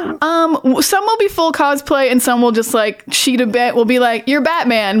everything? Some will be full cosplay, and some will just like cheat a bit. We'll be like, you're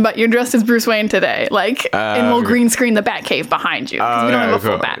Batman, but you're dressed as Bruce Wayne today. And we'll green screen the Batcave behind you, because we don't have a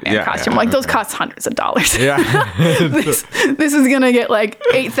full Batman costume. Those cost hundreds of dollars. Yeah. this is gonna get like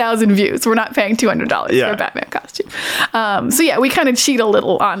 8,000 views. We're not paying $200 for a Batman costume. So yeah, we kind of cheat a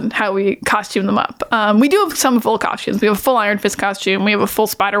little on how we costume them up. We do have some full costumes. We have a full Iron Fist costume. We have a full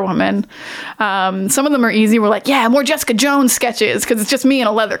Spider-Woman. Some of them are easy. We're like, yeah, more Jessica Jones sketches because it's just me in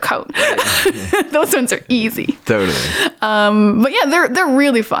a leather coat. Those ones are easy. Totally. But yeah, they're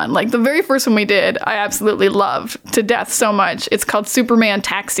really fun. Like the very first one we did, I absolutely loved to death so much. It's called Superman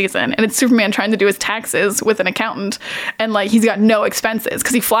Tax Season, and it's Superman trying to do his taxes with an accountant, and like he's got no expenses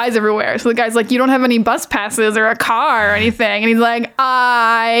because he flies everywhere. So the guy's like, you don't have any bus passes or a car or anything, and he's like,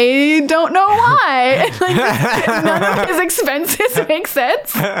 I don't know why. Like none of his expenses make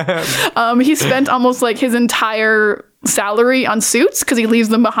sense. He spent almost like his entire salary on suits because he leaves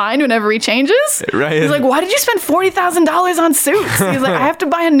them behind whenever he changes. Right. He's like, why did you spend $40,000 on suits? He's like, I have to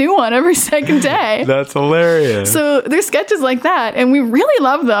buy a new one every second day. That's hilarious. So there's sketches like that, and we really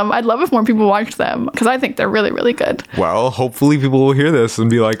love them. I'd love if more people watched them because I think they're really, really good. Well, hopefully people will hear this and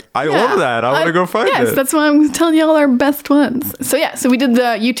be like, I love that. I want to go find it. Yes, that's why I'm telling you all our best ones. So yeah, so we did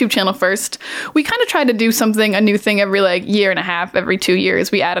the YouTube channel first. We kind of try to do a new thing every like year and a half, every 2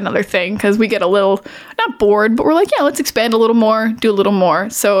 years. We add another thing because we get a little, not bored, but we're like, yeah, let's expand a little more, do a little more.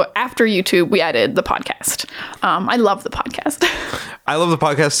 So after YouTube, we added the podcast. I love the podcast. I love the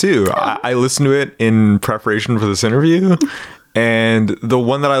podcast too. I listened to it in preparation for this interview. And the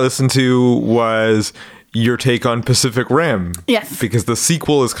one that I listened to was your take on Pacific Rim. Yes. Because the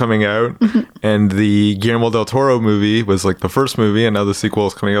sequel is coming out, and the Guillermo del Toro movie was like the first movie, and now the sequel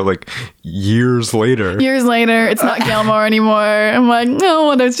is coming out like years later. Years later, it's not Gilmore anymore. I'm like,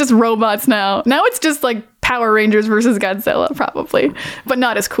 no, it's just robots now. Now it's just like Power Rangers versus Godzilla, probably, but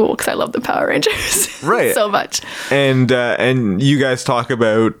not as cool because I love the Power Rangers right so much. And you guys talk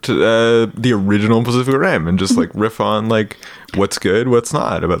about the original Pacific Rim and just like riff on like what's good, what's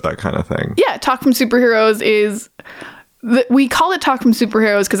not about that kind of thing. Yeah, Talk from Superheroes is we call it Talk from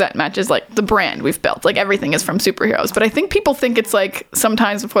Superheroes because that matches like the brand we've built. Like everything is from superheroes. But I think people think it's like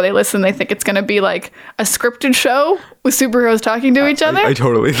sometimes before they listen, they think it's going to be like a scripted show with superheroes talking to each other. I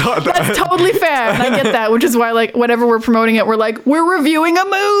totally thought that. That's totally fair. And I get that, which is why like whenever we're promoting it, we're like, we're reviewing a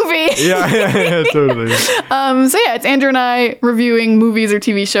movie. Yeah, totally. So yeah, it's Andrew and I reviewing movies or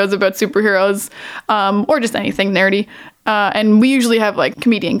TV shows about superheroes or just anything nerdy. And we usually have like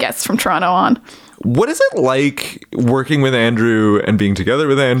comedian guests from Toronto on. What is it like working with Andrew and being together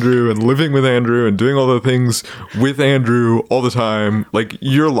with Andrew and living with Andrew and doing all the things with Andrew all the time? Like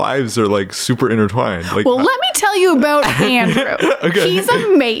your lives are like super intertwined. Like, well, let me tell you about Andrew. Okay. He's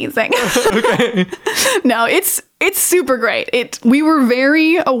amazing. Okay. No, it's super great. We were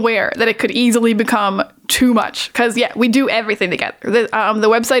very aware that it could easily become too much because we do everything together. The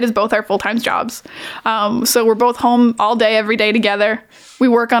website is both our full-time jobs. So we're both home all day, every day together. We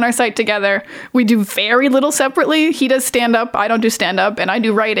work on our site together. We do very little separately. He does stand-up. I don't do stand-up. And I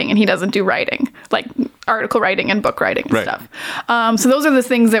do writing and he doesn't do writing, like article writing and book writing and stuff. So those are the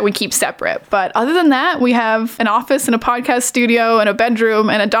things that we keep separate. But other than that, we have an office and a podcast studio and a bedroom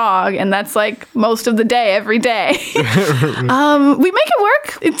and a dog. And that's like most of the day, every day. We make it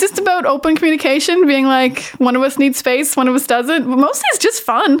work. It's just about open communication, being like, one of us needs space, one of us doesn't. But mostly it's just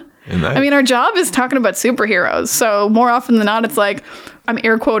fun. Nice. I mean, our job is talking about superheroes. So more often than not, it's like, I'm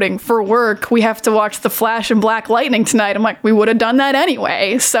air quoting, for work, we have to watch The Flash and Black Lightning tonight. I'm like, we would have done that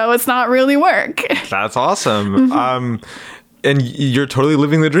anyway. So it's not really work. That's awesome. And you're totally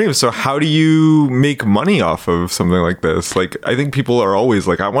living the dream. So how do you make money off of something like this? Like, I think people are always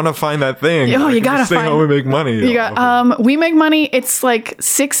like, I want to find that thing. Oh, you gotta stay find. home and make money. We make money. It's like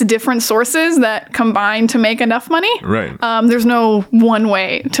 6 different sources that combine to make enough money. Right. There's no one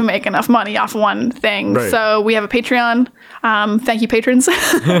way to make enough money off one thing. Right. So we have a Patreon. Thank you, patrons,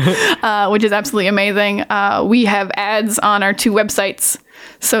 which is absolutely amazing. We have ads on our 2 websites.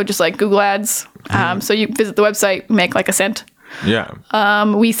 So just like Google ads. So you visit the website, make like a cent. Yeah.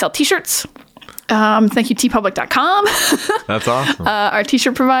 We sell t-shirts. Thank you, tpublic.com. That's awesome. Our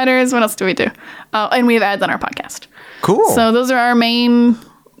t-shirt providers. What else do we do? And we have ads on our podcast. Cool. So those are our main,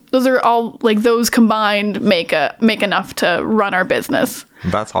 those are all like those combined make enough to run our business.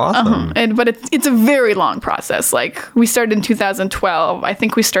 That's awesome. But it's a very long process. Like we started in 2012. I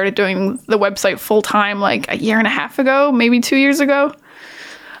think we started doing the website full time like a year and a half ago, maybe 2 years ago.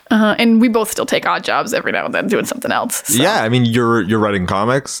 And we both still take odd jobs every now and then doing something else. So. Yeah, I mean, you're writing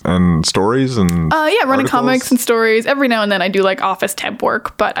comics and stories and running articles. comics and stories. Every now and then I do like office temp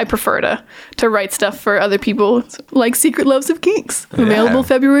work, but I prefer to write stuff for other people. It's like Secret Loves of Geeks, available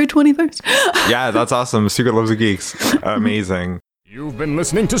February 21st. Yeah, that's awesome. Secret Loves of Geeks, amazing. You've been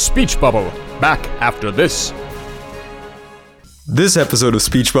listening to Speech Bubble. Back after this. This episode of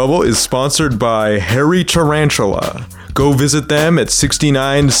Speech Bubble is sponsored by Harry Tarantula. Go visit them at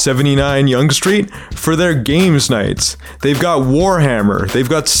 6979 Yonge Street for their games nights. They've got Warhammer, they've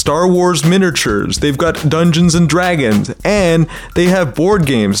got Star Wars miniatures, they've got Dungeons and Dragons, and they have board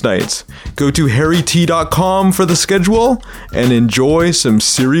games nights. Go to harryt.com for the schedule and enjoy some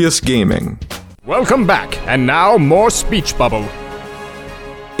serious gaming. Welcome back, and now more Speech Bubble.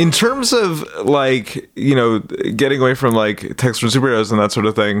 In terms of, like, you know, getting away from, like, text from superheroes and that sort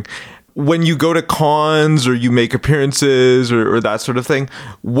of thing, when you go to cons or you make appearances or that sort of thing,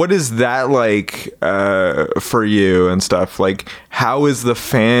 what is that like for you and stuff? Like, how is the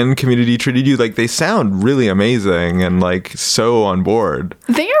fan community treated you? Like, they sound really amazing and, like, so on board.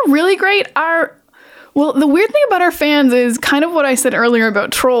 They are really great. Well, the weird thing about our fans is kind of what I said earlier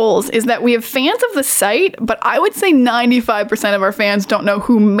about trolls is that we have fans of the site, but I would say 95% of our fans don't know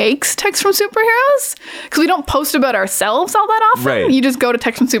who makes Text from Superheroes because we don't post about ourselves all that often. Right. You just go to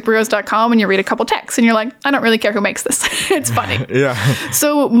textfromsuperheroes.com and you read a couple texts and you're like, I don't really care who makes this. It's funny. Yeah.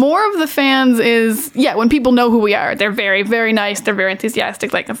 So more of the fans is, when people know who we are, they're very, very nice. They're very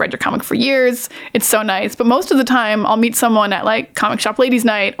enthusiastic. Like, I've read your comic for years. It's so nice. But most of the time I'll meet someone at like Comic Shop Ladies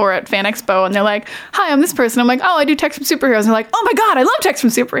Night or at Fan Expo and they're like, hi, I'm this person. I'm like, oh, I do Text from Superheroes. And they're like, oh my God, I love Text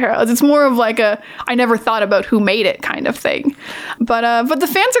from Superheroes. It's more of like I never thought about who made it kind of thing. But the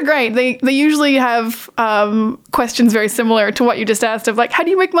fans are great. They usually have questions very similar to what you just asked of like, how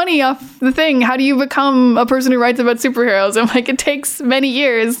do you make money off the thing? How do you become a person who writes about superheroes? I'm like, it takes many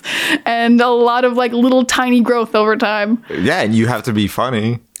years and a lot of like little tiny growth over time. Yeah, and you have to be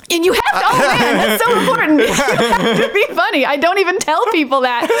funny. And you have Oh man, that's so important. You have to be funny. I don't even tell people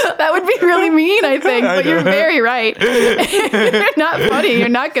that. That would be really mean, I think. But you're very right. If you're not funny, you're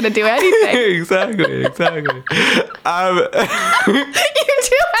not going to do anything. Exactly. You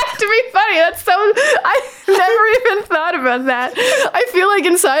do have to be funny. That's so... I've never even thought about that. I feel like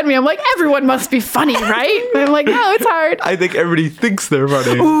inside me, I'm like, everyone must be funny, right? And I'm like, no, it's hard. I think everybody thinks they're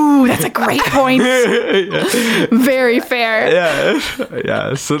funny. Ooh, that's a great point. Very fair.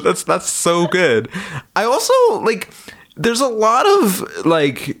 Yeah. So that's so good. I also like... There's a lot of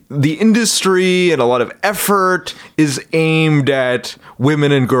like the industry and a lot of effort is aimed at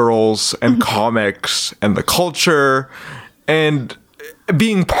women and girls and comics and the culture, and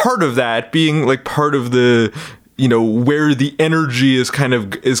being part of that, being like part of the, you know, where the energy is kind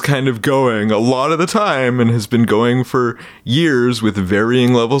of going a lot of the time and has been going for years with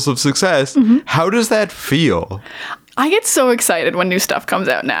varying levels of success. How does that feel? I get so excited when new stuff comes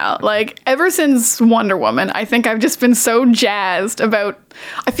out now. Like, ever since Wonder Woman, I think I've just been so jazzed about...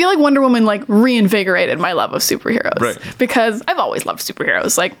 I feel like Wonder Woman, like, reinvigorated my love of superheroes. Right. Because I've always loved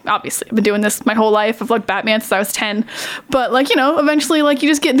superheroes. Like, obviously, I've been doing this my whole life. I've loved Batman since I was 10. But, like, you know, eventually, like, you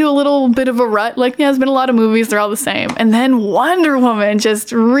just get into a little bit of a rut. Like, yeah, there's been a lot of movies. They're all the same. And then Wonder Woman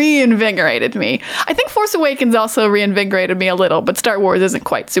just reinvigorated me. I think Force Awakens also reinvigorated me a little. But Star Wars isn't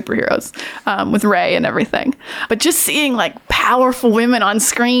quite superheroes with Rey and everything. But just seeing like powerful women on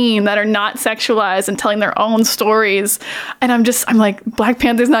screen that are not sexualized and telling their own stories, and I'm like, Black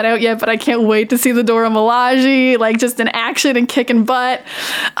Panther's not out yet, but I can't wait to see the Dora Milaje, like just in action and kicking butt.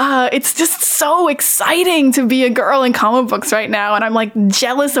 It's just so exciting to be a girl in comic books right now, and I'm like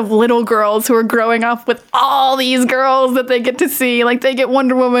jealous of little girls who are growing up with all these girls that they get to see. Like, they get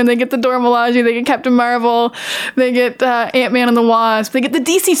Wonder Woman, they get the Dora Milaje, they get Captain Marvel, they get Ant-Man and the Wasp, they get the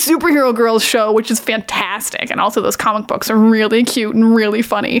DC Superhero Girls show, which is fantastic, and also those comic books are really cute and really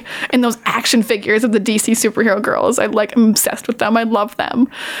funny, and those action figures of the DC Superhero Girls, I'm obsessed with them. I love them.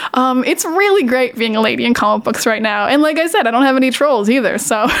 It's really great being a lady in comic books right now, and like I said, I don't have any trolls either,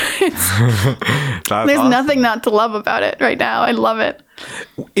 so there's awesome. Nothing not to love about it right now. I love it.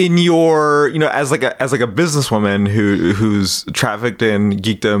 In your, you know, as like a businesswoman who's trafficked in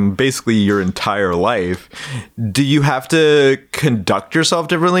geekdom basically your entire life, do you have to conduct yourself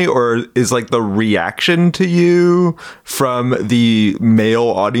differently, or is like the reaction to you from the male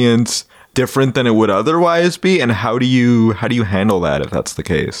audience different than it would otherwise be? And how do you handle that if that's the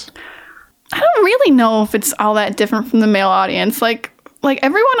case? I don't really know if it's all that different from the male audience. Like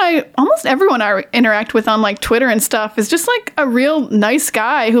almost everyone I interact with on like Twitter and stuff is just like a real nice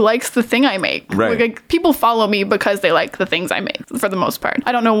guy who likes the thing I make. Right. Like, people follow me because they like the things I make for the most part.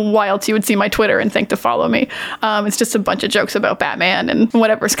 I don't know why else you would see my Twitter and think to follow me. It's just a bunch of jokes about Batman and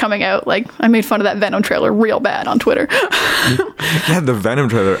whatever's coming out. Like, I made fun of that Venom trailer real bad on Twitter. Yeah, the Venom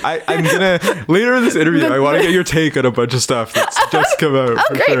trailer. I'm gonna later in this interview, I want to get your take on a bunch of stuff that's just come out.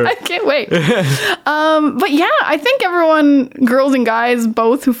 Oh, great. Sure. I can't wait. But yeah, I think everyone, girls and guys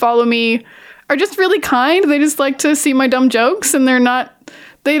both who follow me, are just really kind. They just like to see my dumb jokes, and they're not...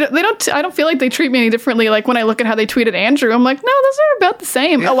 They don't. I don't feel like they treat me any differently. Like, when I look at how they tweeted Andrew, I'm like, no, those are about the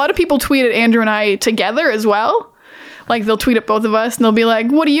same. Yeah. A lot of people tweeted Andrew and I together as well. Like, they'll tweet at both of us and they'll be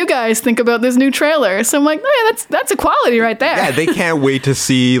like, what do you guys think about this new trailer? So I'm like, oh, yeah, that's equality right there. Yeah, they can't wait to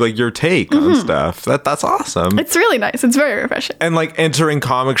see like your take on stuff. That's awesome. It's really nice. It's very refreshing. And like entering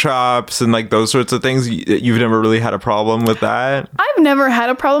comic shops and like those sorts of things, you've never really had a problem with that? I've never had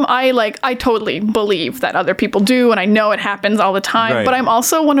a problem. I totally believe that other people do, and I know it happens all the time. Right. But I'm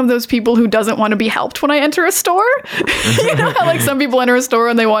also one of those people who doesn't want to be helped when I enter a store. You know how like some people enter a store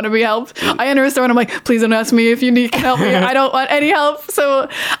and they want to be helped? I enter a store and I'm like, please don't ask me if you need help. I don't want any help. So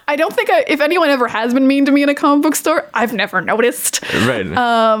I don't think if anyone ever has been mean to me in a comic book store, I've never noticed. Right.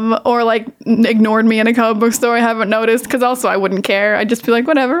 Or like ignored me in a comic book store, I haven't noticed, because also I wouldn't care. I'd just be like,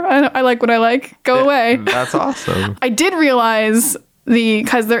 whatever. I like what I like. Go away. That's awesome. I did realize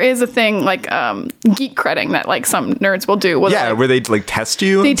because there is a thing like geek creding that like some nerds will do. Where they like test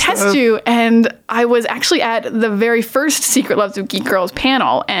you. They test you, and I was actually at the very first Secret Loves of Geek Girls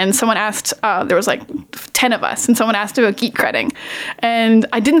panel, and someone asked. There was like 10 of us, and someone asked about geek creding, and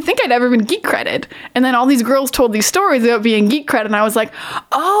I didn't think I'd ever been geek creded. And then all these girls told these stories about being geek creded, and I was like,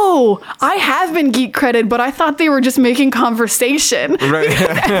 oh, I have been geek creded, but I thought they were just making conversation. Right.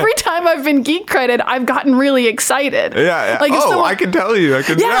 Every time I've been geek creded, I've gotten really excited. Yeah. Like, I can tell you.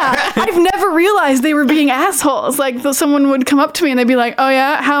 Yeah, I've never realized they were being assholes. Like, someone would come up to me and they'd be like, oh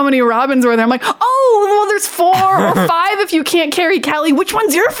yeah, how many Robins were there? I'm like, oh, well, there's 4 or 5 if you can't carry Callie. Which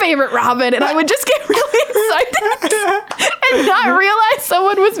one's your favorite Robin? And I would just get really excited and not realize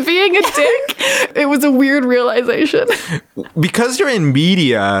someone was being a dick. It was a weird realization. Because you're in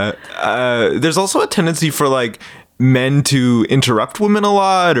media, there's also a tendency for like men to interrupt women a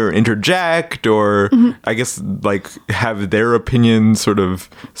lot or interject or I guess like have their opinion sort of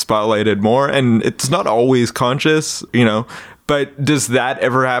spotlighted more, and it's not always conscious, you know, but does that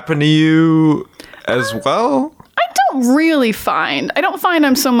ever happen to you as well? I don't find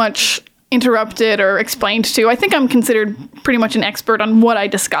I'm so much interrupted or explained to. I think I'm considered pretty much an expert on what I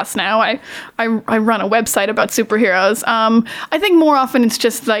discuss now. I run a website about superheroes. I think more often it's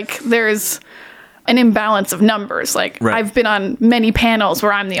just like there's an imbalance of numbers. Like right. I've been on many panels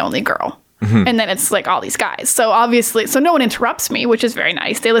where I'm the only girl. And then it's like all these guys. So obviously, no one interrupts me, which is very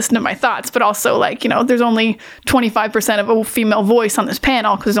nice. They listen to my thoughts, but also like, you know, there's only 25% of a female voice on this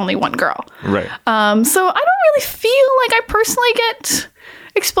panel because there's only one girl. Right. So I don't really feel like I personally get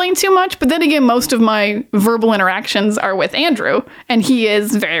explained too much. But then again, most of my verbal interactions are with Andrew, and he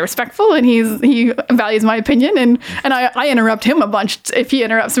is very respectful and he values my opinion, and I interrupt him a bunch if he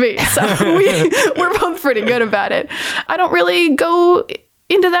interrupts me. So we're both pretty good about it. I don't really go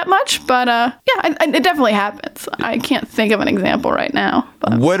into that much, but it definitely happens. I can't think of an example right now.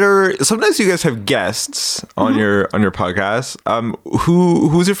 But. Sometimes you guys have guests on your podcast.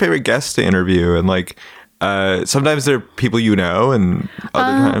 Who's your favorite guest to interview? And like sometimes they're people you know, and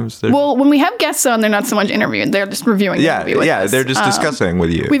other times they're... Well, when we have guests on, they're not so much interviewing. They're just reviewing the movie with us. They're just discussing with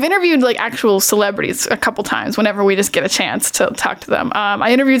you. We've interviewed like actual celebrities a couple times whenever we just get a chance to talk to them.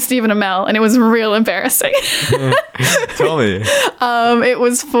 I interviewed Stephen Amell, and it was real embarrassing. Tell me. It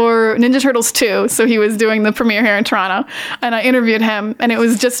was for Ninja Turtles 2, so he was doing the premiere here in Toronto, and I interviewed him, and it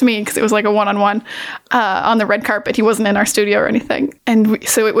was just me because it was like a one-on-one on the red carpet. He wasn't in our studio or anything, and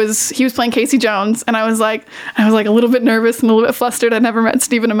so he was playing Casey Jones, and I was like a little bit nervous and a little bit flustered. I'd never met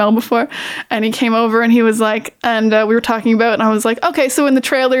Stephen Amell before, and he came over and he was like, and we were talking about, and I was like, okay, so in the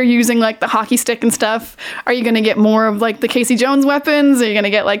trailer you're using like the hockey stick and stuff. Are you going to get more of like the Casey Jones weapons? Are you going to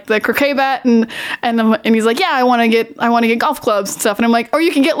get like the croquet bat? And he's like, yeah, I want to get golf clubs and stuff. And I'm like, or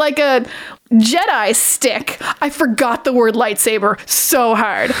you can get like a Jedi stick. I forgot the word lightsaber so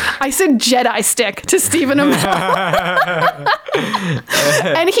hard. I said Jedi stick to Stephen Amell.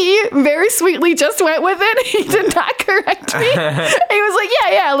 And he very sweetly just went with it. He did not correct me. He was like,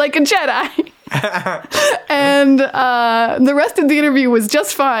 yeah, like a Jedi. And the rest of the interview was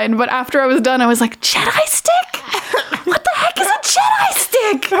just fine. But after I was done, I was like, Jedi stick? What the heck is a Jedi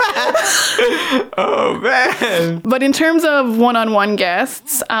stick? Oh, man. But in terms of one-on-one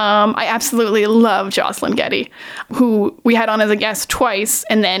guests, I absolutely love Jocelyn Getty, who we had on as a guest twice.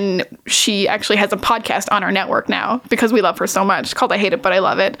 And then she actually has a podcast on our network now because we love her so much. It's called I Hate It, But I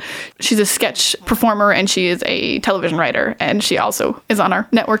Love It. She's a sketch performer and she is a television writer. And she also is on our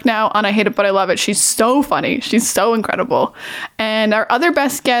network now on I Hate It, But I Love It. She's so funny. She's so incredible. And our other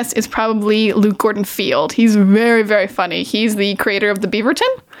best guest is probably Luke Gordon Field. He's very, very funny. He's the creator of the Beaverton.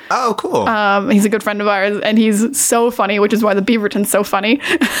 Oh, cool. He's a good friend of ours, and he's so funny, which is why the Beaverton's so funny.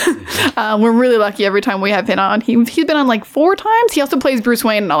 We're really lucky every time we have him on. He's been on like 4 times. He also plays Bruce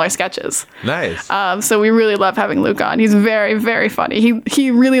Wayne in all our sketches. Nice. So we really love having Luke on. He's very, very funny.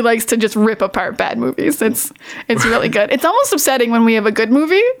 He really likes to just rip apart bad movies. It's really good. It's almost upsetting when we have a good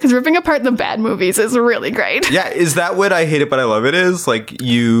movie, because ripping apart the bad movies is really great. Yeah, is that what I Hate It, But I Love It is? Like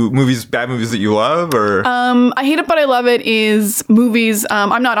bad movies that you love, or? I Hate It, But I Love It is movies.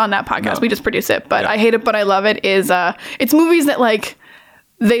 I'm not on that podcast. No. We just produce it. But yeah. I Hate It, But I Love It is it's movies that like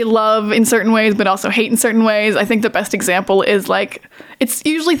they love in certain ways, but also hate in certain ways. I think the best example is like, it's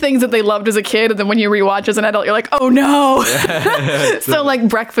usually things that they loved as a kid, and then when you rewatch as an adult, you're like, oh no. So like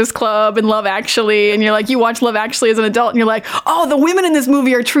Breakfast Club and Love Actually, and you're like, you watch Love Actually as an adult, and you're like, oh, the women in this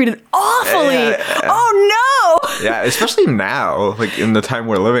movie are treated awfully. Yeah. Oh no. Yeah, especially now, like in the time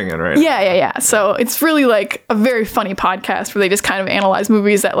we're living in right now. Yeah. So it's really like a very funny podcast where they just kind of analyze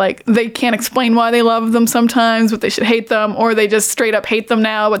movies that like they can't explain why they love them sometimes, but they should hate them, or they just straight up hate them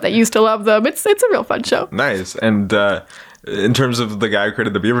now, but they used to love them. It's a real fun show. Nice. And in terms of the guy who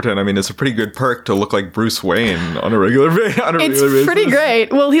created the Beaverton, I mean, it's a pretty good perk to look like Bruce Wayne on a regular basis. It's pretty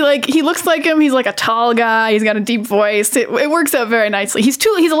great. Well, he looks like him. He's like a tall guy. He's got a deep voice. It works out very nicely. He's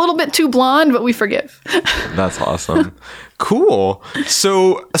a little bit too blonde, but we forgive. That's awesome. Cool.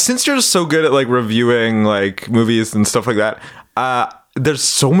 So since you're so good at like reviewing like movies and stuff like that, there's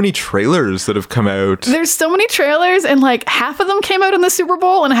so many trailers that have come out. There's so many trailers, and like half of them came out in the Super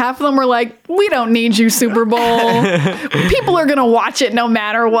Bowl, and half of them were like, we don't need you, Super Bowl. People are going to watch it no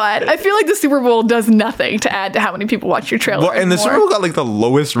matter what. I feel like the Super Bowl does nothing to add to how many people watch your trailer. Well, and the Super Bowl got like the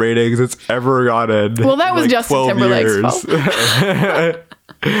lowest ratings it's ever gotten. Well, that was like Justin Timberlake's fault.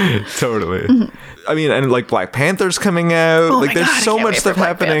 Totally. I mean, and like Black Panther's coming out. Oh like my there's God, I so can't much wait for stuff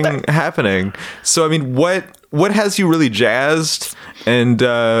Black happening. So I mean, what has you really jazzed, and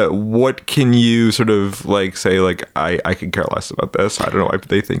what can you sort of like say like I could care less about this? I don't know why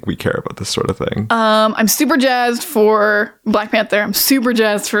they think we care about this sort of thing. I'm super jazzed for Black Panther. I'm super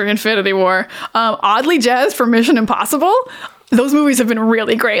jazzed for Infinity War. Oddly jazzed for Mission Impossible. Those movies have been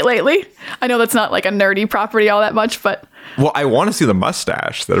really great lately. I know that's not like a nerdy property all that much, but well, I want to see the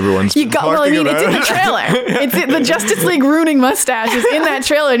mustache that everyone's you got. Well, I mean, it's in the trailer. It's the Justice League ruining mustache is in that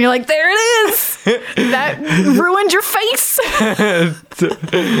trailer, and you're like, there it is. That ruined your face.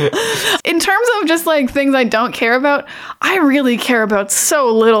 In terms of just like things I don't care about, I really care about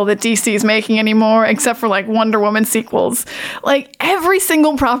so little that DC is making anymore, except for like Wonder Woman sequels. Like every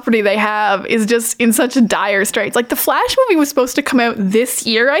single property they have is just in such dire straits. Like the Flash movie was supposed to come out this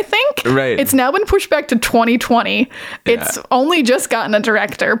year, I think. Right. It's now been pushed back to 2020. It's only just gotten a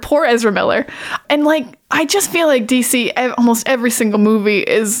director. Poor Ezra Miller. And like, I just feel like DC, almost every single movie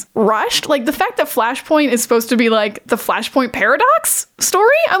is rushed. Like the fact that Flashpoint is supposed to be like the Flashpoint Paradox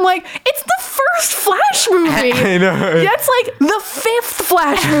story. I'm like, it's the first Flash movie. I know. That's like the 5th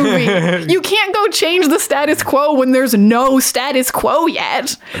Flash movie. You can't go change the status quo when there's no status quo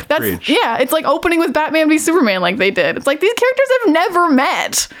yet. Preach. Yeah, it's like opening with Batman v Superman like they did. It's like these characters have never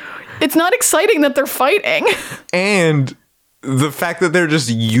met. It's not exciting that they're fighting. And the fact that they're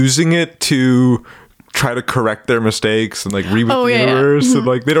just using it to try to correct their mistakes and like reboot the universe. Mm-hmm. And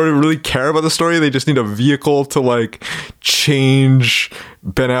like they don't even really care about the story. They just need a vehicle to like change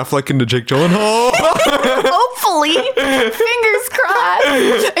Ben Affleck into Jake Gyllenhaal. Hopefully. Fingers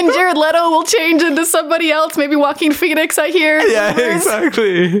crossed. And Jared Leto will change into somebody else, maybe Joaquin Phoenix, I hear. Yeah,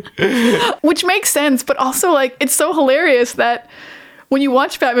 exactly. Which makes sense, but also like it's so hilarious that when you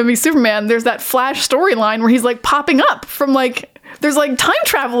watch Batman v Superman, there's that Flash storyline where he's like popping up from like there's like time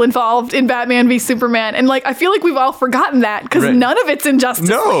travel involved in Batman v Superman. And like, I feel like we've all forgotten that because none of it's in Justice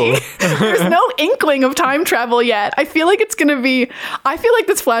League. There's no inkling of time travel yet. I feel like I feel like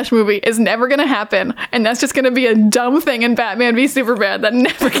this Flash movie is never going to happen. And that's just going to be a dumb thing in Batman v Superman that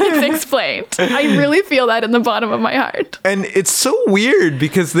never gets explained. I really feel that in the bottom of my heart. And it's so weird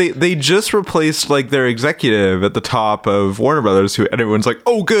because they just replaced like their executive at the top of Warner Brothers and everyone's like,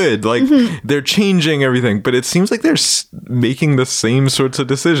 oh, good. Like they're changing everything. But it seems like they're making the same sorts of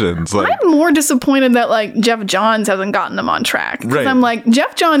decisions. Like, I'm more disappointed that like Jeff Johns hasn't gotten them on track. Because I'm like,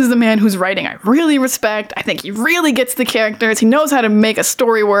 Jeff Johns is the man whose writing I really respect. I think he really gets the characters. He knows how to make a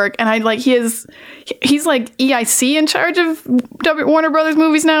story work. And I like he's like EIC in charge of Warner Brothers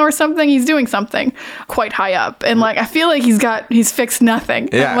movies now or something. He's doing something quite high up. And like I feel like he's fixed nothing.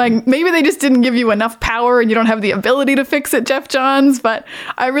 Yeah. Like maybe they just didn't give you enough power and you don't have the ability to fix it, Jeff Johns. But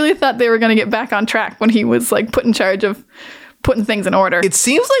I really thought they were going to get back on track when he was like put in charge of putting things in order. It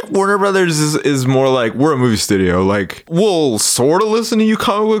seems like Warner Brothers is more like, we're a movie studio. Like, we'll sort of listen to you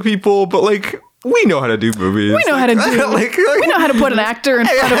comic book people, but like, we know how to do movies. We know how to do we know how to put an actor in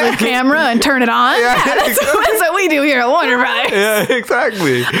front of a camera and turn it on. That's what we do here at Warner Brothers. Yeah,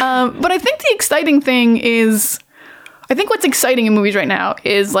 exactly. But I think the exciting thing is, I think what's exciting in movies right now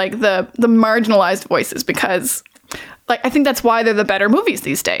is like the marginalized voices, because like I think that's why they're the better movies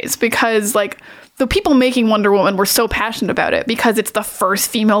these days, because like the people making Wonder Woman were so passionate about it because it's the first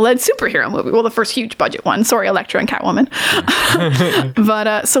female-led superhero movie. Well, the first huge budget one. Sorry, Elektra and Catwoman.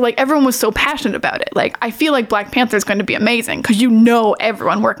 But so like everyone was so passionate about it. Like I feel like Black Panther is going to be amazing because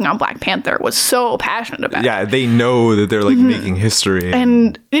everyone working on Black Panther was so passionate about it. Yeah, they know that they're like making history.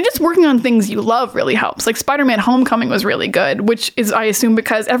 And just working on things you love really helps. Like Spider-Man Homecoming was really good, which is, I assume,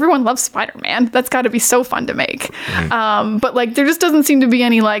 because everyone loves Spider-Man. That's got to be so fun to make. But like there just doesn't seem to be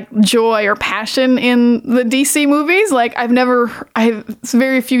any like joy or passion in the DC movies. Like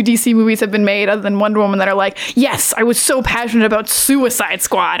very few DC movies have been made other than Wonder Woman that are like, yes, I was so passionate about Suicide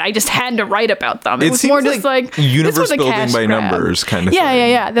Squad, I just had to write about them. It was more just like universe this was a building cash by grab. Numbers kind of thing.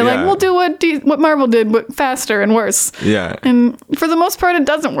 Yeah. They're like, we'll do what Marvel did, but faster and worse. Yeah. And for the most part, it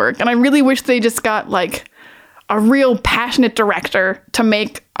doesn't work. And I really wish they just got like a real passionate director to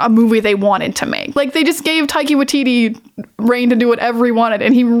make a movie they wanted to make. Like, they just gave Taika Waititi reign to do whatever he wanted,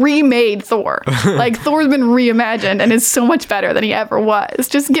 and he remade Thor. Like, Thor's been reimagined and is so much better than he ever was.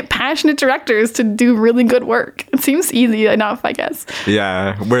 Just get passionate directors to do really good work. It seems easy enough, I guess.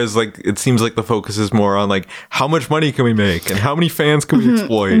 Yeah. Whereas, like, it seems like the focus is more on, like, how much money can we make and how many fans can we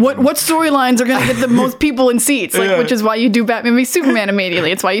exploit? What storylines are going to get the most people in seats? Like, which is why you do Batman v Superman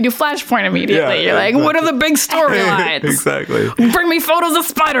immediately. It's why you do Flashpoint immediately. You're like, what are the big storylines? Exactly. Bring me photos of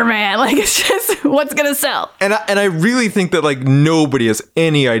Spider-Man. Like, it's just what's going to sell. And I really think that, like, nobody has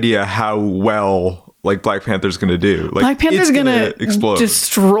any idea how well, like, Black Panther's gonna do. Like, Black Panther's gonna explode,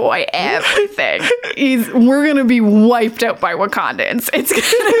 destroy everything. We're gonna be wiped out by Wakandans. It's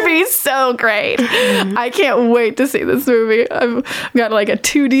gonna be so great. I can't wait to see this movie. I've got like a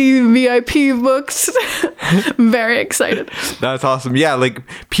 2D VIP booked. Very excited. That's awesome. Yeah, like,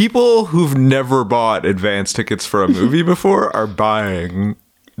 people who've never bought advance tickets for a movie before are buying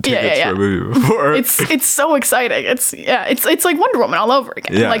tickets for a movie before. It's so exciting. It's like Wonder Woman all over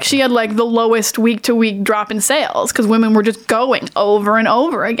again. Yeah. Like, she had like the lowest week to week drop in sales because women were just going over and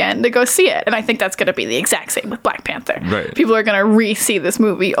over again to go see it. And I think that's going to be the exact same with Black Panther. Right. People are going to re-see this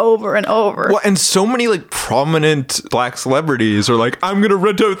movie over and over. Well, and so many like prominent Black celebrities are like, I'm gonna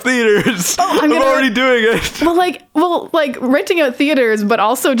rent out theaters. I'm already doing it. Well, like renting out theaters, but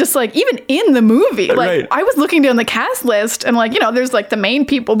also just like even in the movie. Like, Right. I was looking down the cast list and like, you know, there's like the main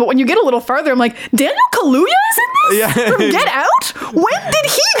people, but when you get a little farther, I'm like, Daniel Kaluuya is in this? Yeah. From Get Out? When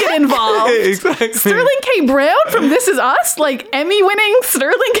did he get involved? Exactly. Sterling K. Brown from This Is Us? Like, Emmy-winning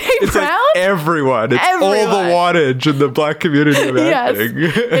Sterling K. It's Brown? like everyone. It's all Everyone. the wattage in the Black community of Yes. acting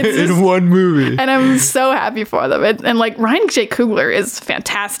It's in just- one movie. And I'm so happy for them. And like, Ryan J. Coogler is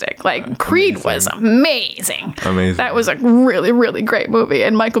fantastic. Like, Creed was amazing. Amazing. That was a really, really great movie.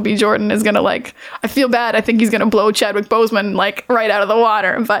 And Michael B. Jordan is going to like, I feel bad. I think he's going to blow Chadwick Boseman like right out of the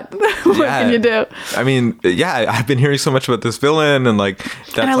water. But what can you do? I mean, yeah, I've been hearing so much about this villain and like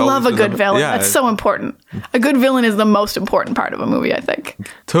that's And I love a always been good villain. Yeah, That's so important. A good villain is the most important part of a movie, I think.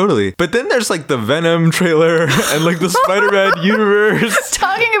 totally. But then there's like the Venom trailer and like the Spider-Man universe.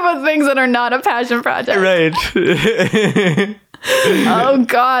 Talking about things that are not a passion project. Right. Oh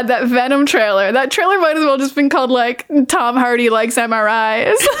God, that Venom trailer. That trailer might as well just been called like Tom Hardy likes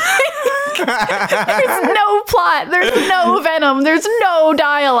MRIs. There's no plot. There's no Venom. There's no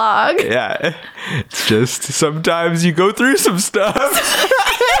dialogue. Yeah. It's just sometimes you go through some stuff. That's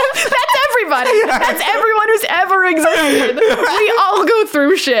everybody. That's everyone who's ever existed. We all go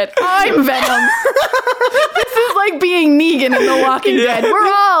through shit. I'm Venom. This is like being Negan in The Walking Dead.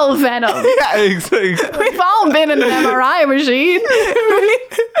 We're all Venom. Yeah, exactly. We've all been in an MRI machine.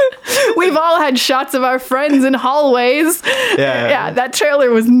 We've all had shots of our friends in hallways. Yeah, that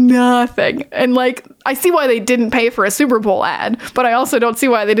trailer was nothing. And like, I see why they didn't pay for a Super Bowl ad, but I also don't see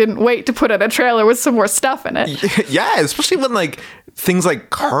why they didn't wait to put out a trailer with some more stuff in it. Yeah, especially when like things like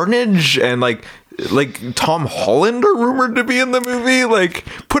Carnage and like Tom Holland are rumored to be in the movie. Like,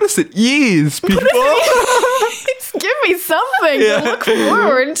 put us at ease, people. Give me something to look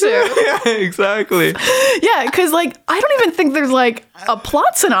forward to. Yeah, exactly. Yeah, because like I don't even think there's like a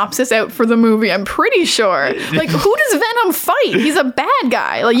plot synopsis out for the movie. I'm pretty sure. Like, who does Venom fight? He's a bad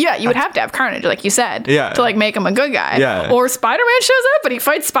guy. Like, yeah, you would have to have Carnage, like you said, to like make him a good guy. Yeah. Or Spider-Man shows up and he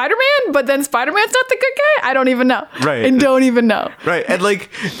fights Spider-Man, but then Spider-Man's not the good guy. I don't even know. Right. I don't even know. Right. And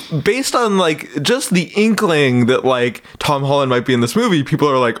like, based on like just the inkling that like Tom Holland might be in this movie, people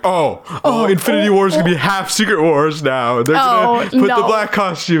are like, oh, Infinity War is gonna be half Secret Wars now. They're gonna put the black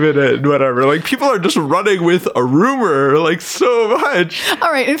costume in it and whatever. Like, people are just running with a rumor like so much.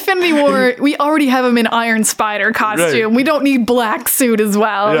 All right, Infinity War, we already have him in Iron Spider costume. Right. We don't need black suit as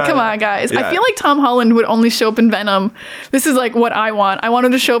well. Yeah. Come on, guys. Yeah. I feel like Tom Holland would only show up in Venom. This is like what I want. I want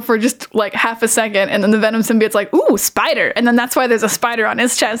him to show up for just like half a second, and then the Venom symbiote's like, ooh, spider. And then that's why there's a spider on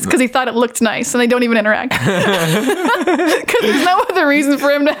his chest, because he thought it looked nice, and they don't even interact. Because there's no other reason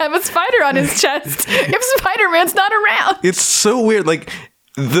for him to have a spider on his chest if Spider-Man's not around. It's so weird. Like,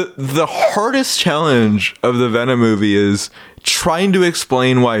 the hardest challenge of the Venom movie is trying to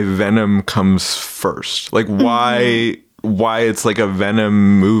explain why Venom comes first. Like, why it's like a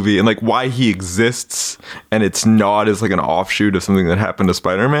Venom movie and like why he exists and it's not as like an offshoot of something that happened to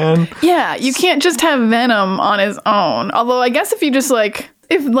Spider-Man. Yeah, you can't just have Venom on his own. Although I guess if you just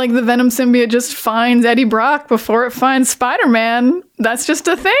if the Venom symbiote just finds Eddie Brock before it finds Spider-Man, that's just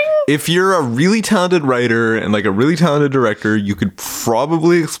a thing. If you're a really talented writer and like a really talented director, you could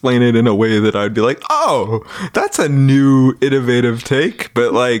probably explain it in a way that I'd be like, oh, that's a new innovative take.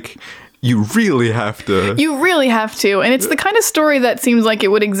 But like, you really have to. You really have to. And it's the kind of story that seems like it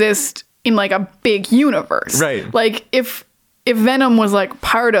would exist in like a big universe. Right. Like if if Venom was like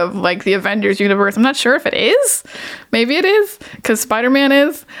part of like the Avengers universe. I'm not sure if it is. Maybe it is because Spider-Man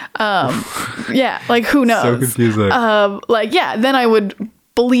is. Yeah, like who knows? So confusing. Then I would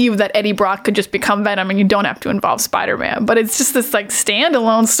believe that Eddie Brock could just become Venom and you don't have to involve Spider-Man. But it's just this like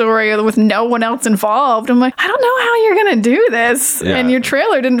standalone story with no one else involved. I'm like, I don't know how you're gonna do this. Yeah. And your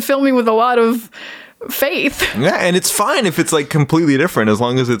trailer didn't fill me with a lot of faith. Yeah, and it's fine if it's like completely different as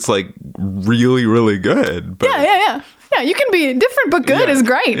long as it's like really, really good. But Yeah, you can be different but good is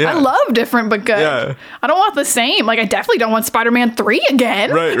great. Yeah. I love different but good. Yeah. I don't want the same. Like, I definitely don't want Spider-Man 3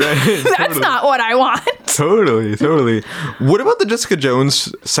 again. Right. That's Totally. not what I want. Totally. What about the Jessica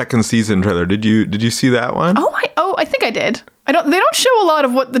Jones second season trailer? Did you see that one? I think I did. They don't show a lot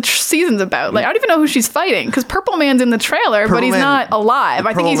of what the season's about. Like, I don't even know who she's fighting because Purple Man's in the trailer, but he's not alive.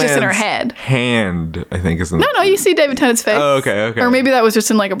 I think he's just in her head. Hand, I think, is in No, you see David Tennant's face. Oh, okay. Or maybe that was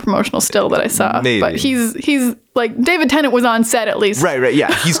just in like a promotional still that I saw. Maybe. But he's like, David Tennant was on set at least. Right.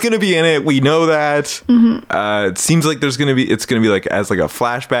 Yeah, he's gonna be in it. We know that. Mm-hmm. It seems like it's gonna be like as like a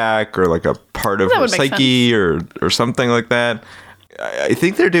flashback or like a part of That her would make psyche or something like that. I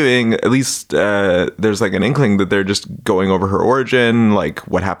think they're doing, at least there's like an inkling that they're just going over her origin, like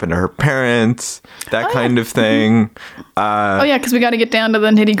what happened to her parents, that kind of thing. Because we got to get down to the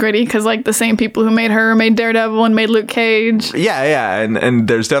nitty gritty because like the same people who made her made Daredevil and made Luke Cage. Yeah, and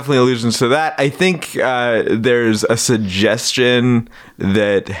there's definitely allusions to that. I think there's a suggestion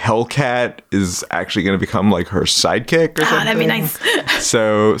that Hellcat is actually going to become like her sidekick or something. That'd be nice.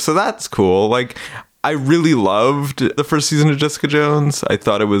 So that's cool. Like, I really loved the first season of Jessica Jones. I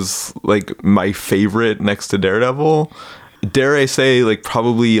thought it was like my favorite next to Daredevil. Dare I say, like,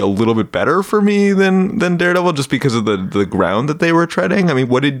 probably a little bit better for me than Daredevil, just because of the ground that they were treading. I mean,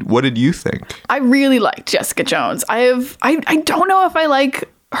 what did you think? I really liked Jessica Jones. I don't know if I like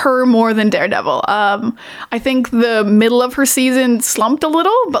her more than Daredevil. I think the middle of her season slumped a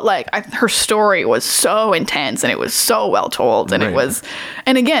little, but like her story was so intense and it was so well told, and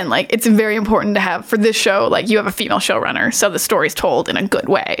and again, like it's very important to have for this show, like you have a female showrunner, so the story's told in a good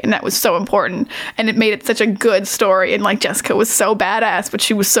way, and that was so important, and it made it such a good story. And like Jessica was so badass, but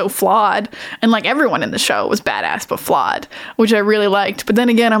she was so flawed, and like everyone in the show was badass but flawed, which I really liked. But then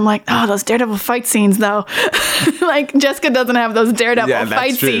again, I'm like, oh, those Daredevil fight scenes though. Like Jessica doesn't have those Daredevil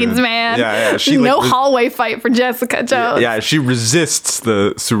fight scenes, man. Yeah. Hallway fight for Jessica Jones. Yeah, she resists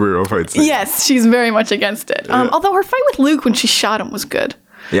the superhero fight scene. Yes, she's very much against it. Although her fight with Luke when she shot him was good.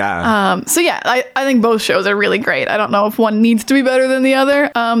 Yeah. I think both shows are really great. I don't know if one needs to be better than the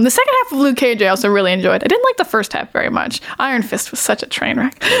other. The second half of Luke Cage I also really enjoyed. I didn't like the first half very much. Iron Fist was such a train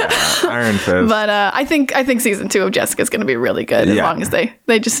wreck. Yeah, Iron Fist. But I think season 2 of Jessica is going to be really good as long as they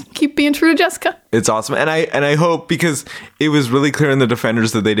just keep being true to Jessica. It's awesome. And I hope, because it was really clear in the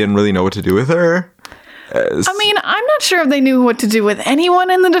Defenders that they didn't really know what to do with her. I mean, I'm not sure if they knew what to do with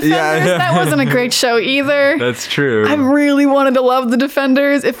anyone in the Defenders. Yeah. That wasn't a great show either. That's true. I really wanted to love the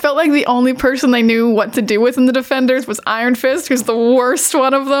Defenders. It felt like the only person they knew what to do with in the Defenders was Iron Fist, who's the worst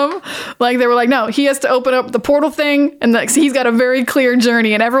one of them. Like, they were like, no, he has to open up the portal thing, and so he's got a very clear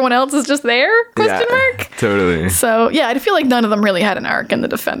journey, and everyone else is just there? Question mark? Totally. So, yeah, I feel like none of them really had an arc in the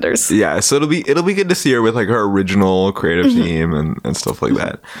Defenders. Yeah, so it'll be good to see her with like her original creative team and stuff like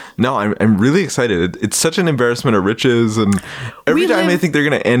that. No, I'm really excited. It's such an embarrassment of riches, and every time I think they're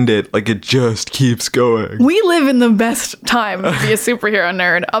gonna end it, like it just keeps going. We live in the best time to be a superhero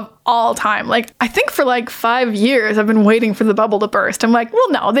nerd of all time. Like, I think for like 5 years I've been waiting for the bubble to burst. I'm like, well,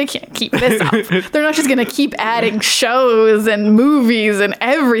 no, they can't keep this up. They're not just gonna keep adding shows and movies and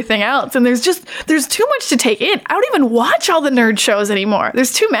everything else, and there's too much to take in. I don't even watch all the nerd shows anymore.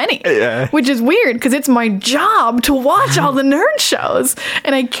 There's too many. Yeah. Which is weird because it's my job to watch all the nerd shows,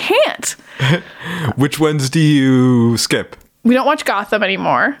 and I can't. Which ones do you skip? We don't watch Gotham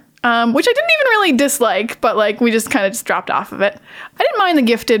anymore, which I didn't even really dislike, but like we just kind of just dropped off of it. I didn't mind The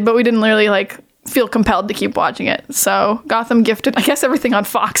Gifted, but we didn't really like feel compelled to keep watching it. So Gotham, Gifted, I guess everything on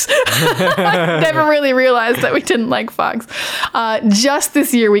Fox. Never really realized that we didn't like Fox. Just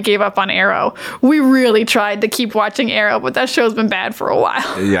this year we gave up on Arrow. We really tried to keep watching Arrow, but that show's been bad for a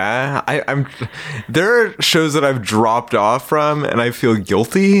while. Yeah, I'm. There are shows that I've dropped off from, and I feel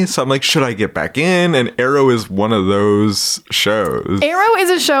guilty. So I'm like, should I get back in? And Arrow is one of those shows. Arrow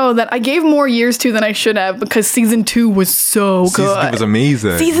is a show that I gave more years to than I should have because season 2 was so good. Season 2 was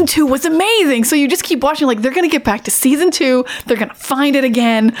amazing. Season 2 was amazing. So you just keep watching, like, they're going to get back to season 2. They're going to find it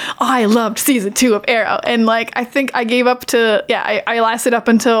again. Oh, I loved season 2 of Arrow. And, like, I think I gave up to, I lasted up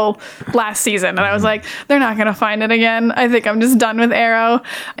until last season. And I was like, they're not going to find it again. I think I'm just done with Arrow.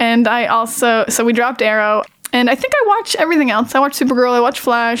 And so we dropped Arrow. And I think I watch everything else. I watch Supergirl. I watch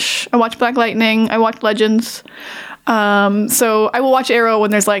Flash. I watch Black Lightning. I watch Legends. So I will watch Arrow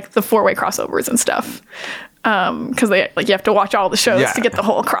when there's like the 4-way crossovers and stuff. Because they like you have to watch all the shows to get the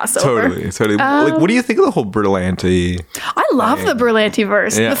whole crossover. Totally. Like, what do you think of the whole Berlanti? I love the Berlanti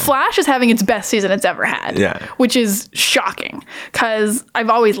verse. The Flash is having its best season it's ever had. Which is shocking because I've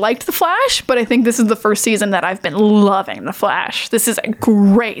always liked the Flash, but I think this is the first season that I've been loving the Flash. This is a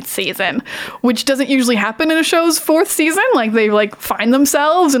great season, which doesn't usually happen in a show's 4th season. Like they like find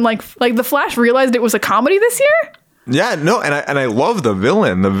themselves and like the Flash realized it was a comedy this year. Yeah, no, and I love the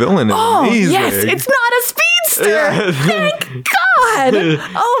villain. The villain is amazing. Yes, it's not a speedster. Thank God.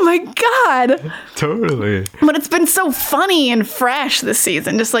 Oh my God. Totally. But it's been so funny and fresh this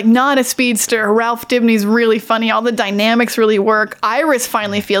season. Just like not a speedster. Ralph Dibny's really funny. All the dynamics really work. Iris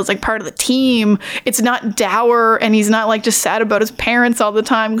finally feels like part of the team. It's not dour and he's not like just sad about his parents all the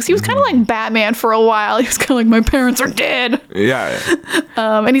time because he was kind of like Batman for a while. He was kind of like, my parents are dead. Yeah.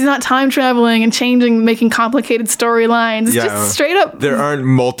 And he's not time traveling and changing, making complicated storylines. It's just straight up. There aren't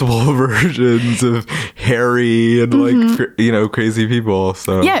multiple versions of Harry and like, crazy people.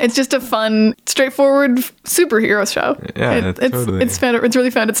 So yeah, it's just a fun, straightforward superhero show. Yeah, totally. It's really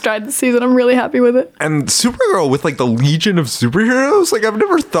found its stride this season. I'm really happy with it. And Supergirl with like the Legion of Superheroes, like I've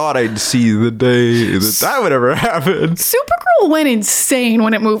never thought I'd see the day that would ever happen. Supergirl went insane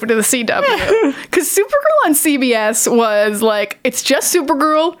when it moved to the CW because Supergirl on CBS was like, it's just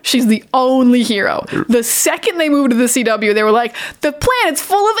Supergirl. She's the only hero. The second they moved to the CW, they were like, the planet's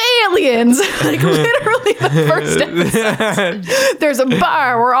full of aliens. Like literally the first episode. There's a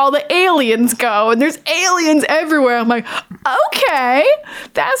bar where all the aliens go and there's aliens everywhere. I'm like, okay,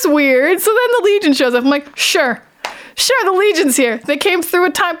 that's weird. So then the Legion shows up. I'm like, sure, the Legion's here. They came through a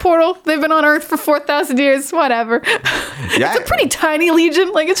time portal. They've been on Earth for 4,000 years. Whatever. Yeah. It's a pretty tiny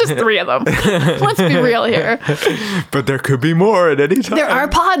Legion. Like, it's just 3 of them. Let's be real here. But there could be more at any time. There are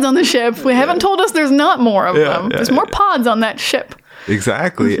pods on the ship. We haven't told us there's not more of them. There's more pods on that ship.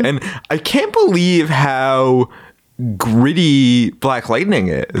 Exactly. And I can't believe how gritty Black Lightning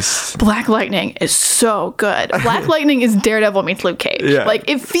is. Black Lightning is so good. Black Lightning is Daredevil meets Luke Cage. Yeah. Like,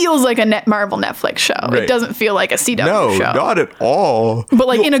 it feels like a Marvel Netflix show. Right. It doesn't feel like a CW no, show. Not at all. But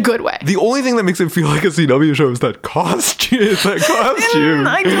like in a good way. The only thing that makes it feel like a CW show is that costume.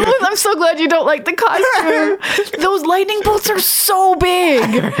 I know. I'm so glad you don't like the costume. Those lightning bolts are so big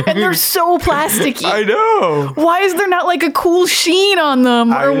and they're so plasticky. I know. Why is there not like a cool sheen on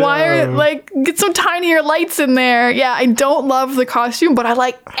them? Or why are like get some tinier lights in there? Yeah, I don't love the costume, but I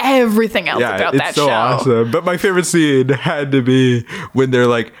like everything else about that show. It's so awesome. But my favorite scene had to be when they're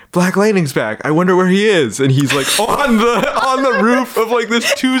like, Black Lightning's back. I wonder where he is. And he's like on the roof of like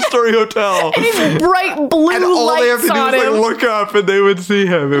this 2-story hotel. And he's bright blue and all lights they have to do is like look up and they would see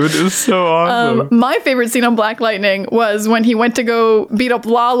him. It was so awesome. My favorite scene on Black Lightning was when he went to go beat up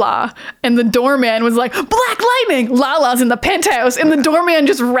Lala and the doorman was like, Black Lightning! Lala's in the penthouse and the doorman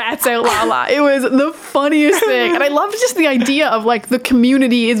just rats out Lala. It was the funniest thing. And I love just the idea of like the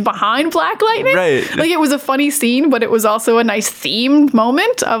community is behind Black Lightning. Right. Like it was a funny scene, but it was also a nice themed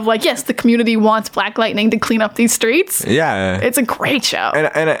moment of like, yes, the community wants Black Lightning to clean up these streets. Yeah. It's a great show.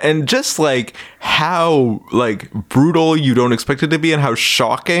 And just like how like brutal you don't expect it to be and how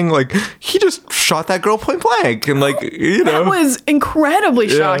shocking, like he just shot that girl point blank and like, you know. That was incredibly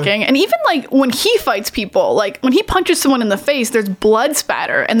shocking. And even like when he fights people, like when he punches someone in the face, there's blood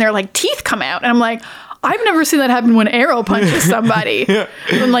spatter and their like teeth come out. And I'm like, I've never seen that happen when Arrow punches somebody.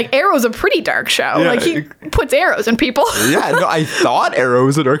 And like Arrow's a pretty dark show. Yeah. Like he puts arrows in people. Yeah, no, I thought Arrow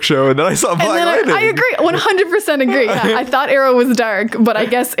was a dark show, and then I saw Black Lightning. I agree, 100% agree. Yeah, I thought Arrow was dark, but I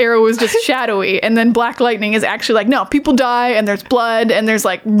guess Arrow was just shadowy. And then Black Lightning is actually like, no, people die, and there's blood, and there's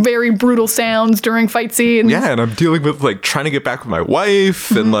like very brutal sounds during fight scenes. Yeah, and I'm dealing with like trying to get back with my wife,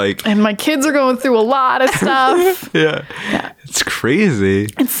 and like, and my kids are going through a lot of stuff. yeah, it's crazy.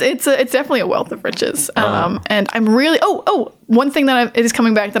 It's definitely a wealth of riches. And I'm really one thing that is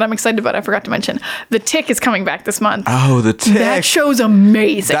coming back that I'm excited about. I forgot to mention The Tick is coming back this month. Oh, The Tick! That show's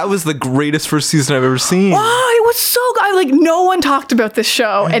amazing. That was the greatest first season I've ever seen. Oh, it was so good. Like no one talked about this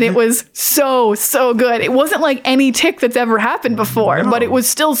show, and it was so good. It wasn't like any Tick that's ever happened before, but it was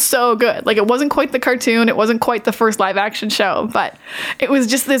still so good. Like it wasn't quite the cartoon, it wasn't quite the first live action show, but it was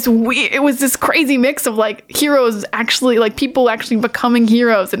just this weird. It was this crazy mix of like heroes actually, like people actually becoming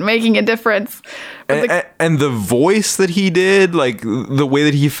heroes and making a difference. And the voice that he did, like the way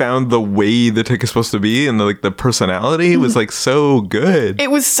that he found the way the Tick is supposed to be, and the personality was like so good. It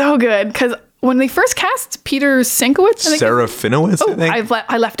was so good because when they first cast Peter Sienkiewicz, Sarah Finowitz, I think.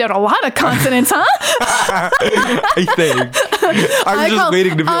 I left out a lot of consonants, huh? I think. I was just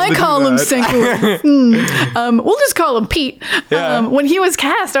waiting to be able to do call him that. Sienkiewicz. We'll just call him Pete. Yeah. When he was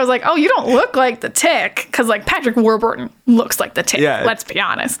cast, I was like, oh, you don't look like the Tick. Because, like, Patrick Warburton looks like the Tick. Yeah. Let's be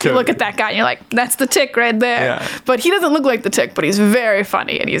honest. Totally. You look at that guy and you're like, that's the Tick right there. Yeah. But he doesn't look like the Tick, but he's very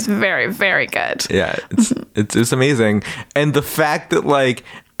funny and he's very, very good. Yeah, it's amazing. And the fact that, like,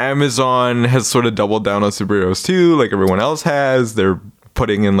 Amazon has sort of doubled down on superheroes too, like everyone else has. They're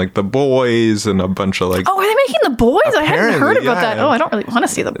putting in, like, The Boys and a bunch of, like... Oh, are they making The Boys? I hadn't heard Apparently, about that. yeah. Oh, I don't really want to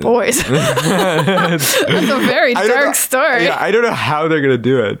see The Boys. That's a very I don't know- dark story. Yeah, I don't know how they're gonna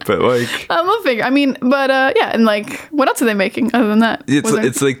do it, but, like... We'll figure. I mean, but yeah, and, like, what else are they making other than that?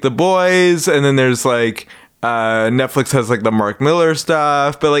 It's like The Boys, and then there's, like... Netflix has, like, the Mark Miller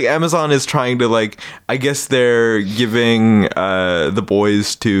stuff, but, like, Amazon is trying to, like, I guess they're giving The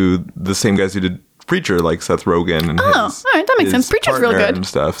Boys to the same guys who did Preacher, like Seth Rogen and all right, that makes his sense. Preacher's real partner good. and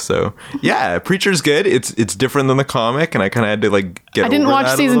stuff. So yeah, Preacher's good. It's different than the comic, and I kind of had to, like, get. I didn't over watch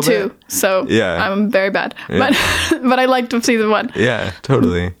that a season little 2, bit. so Yeah. I'm very bad. Yeah. But I liked season 1. Yeah,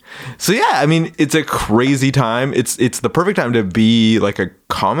 totally. So yeah, I mean, it's a crazy time. It's the perfect time to be, like, a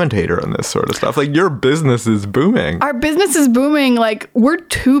commentator on this sort of stuff. Like, your business is booming. Our business is booming. Like, we're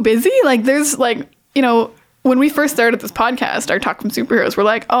too busy. Like, there's, like, you know, when we first started this podcast, our Talk from Superheroes, we're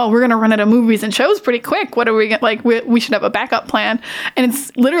like, oh, we're going to run out of movies and shows pretty quick. What are we going like? We should have a backup plan. And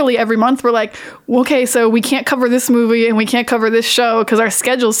it's literally every month we're like, okay, so we can't cover this movie and we can't cover this show because our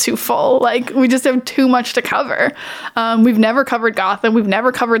schedule's too full. Like, we just have too much to cover. We've never covered Gotham. We've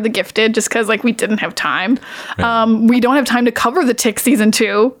never covered The Gifted just because, like, we didn't have time. We don't have time to cover The Tick season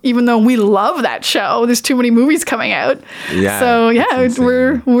 2, even though we love that show. There's too many movies coming out. Yeah, So yeah, it's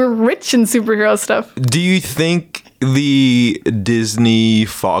insane. we're rich in superhero stuff. Do you think the Disney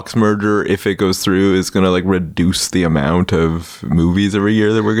Fox merger, if it goes through, is going to, like, reduce the amount of movies every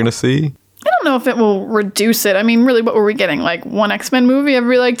year that we're going to see? I don't know if it will reduce it. I mean, really, what were we getting? Like one X-Men movie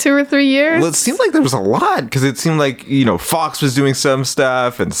every, like, 2 or 3 years? Well, it seemed like there was a lot, because it seemed like, you know, Fox was doing some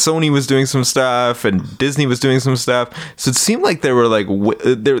stuff, and Sony was doing some stuff, and Disney was doing some stuff. So it seemed like there were, like,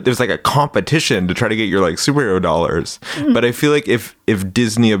 there's like a competition to try to get your, like, superhero dollars. But I feel like if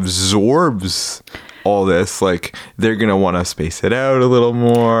Disney absorbs all this, like, they're gonna want to space it out a little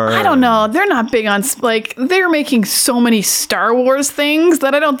more. I don't know. They're not big on, like, they're making so many Star Wars things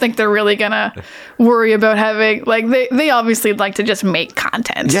that I don't think they're really gonna worry about having, like, they obviously like to just make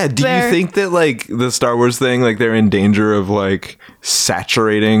content. Yeah, do you think that, like, the Star Wars thing, like, they're in danger of, like,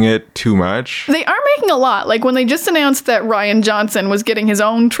 saturating it too much? They are making a lot. Like, when they just announced that Rian Johnson was getting his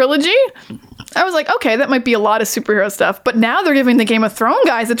own trilogy, I was like, okay, that might be a lot of superhero stuff. But now they're giving the Game of Thrones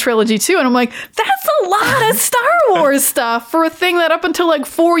guys a trilogy too. And I'm like, that's a lot of Star Wars stuff for a thing that up until, like,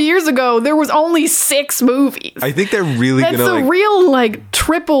 4 years ago, there was only 6 movies. I think they're really That's gonna, a like, real, like,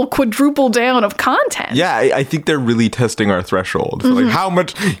 triple, quadruple down of content. yeah, I think they're really testing our threshold. Like, how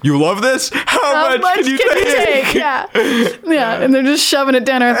much you love this? How much can you take? Yeah. Yeah. And they're just shoving it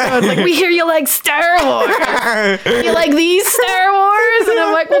down our throats. Like, we hear you like Star Wars. You like these Star Wars? And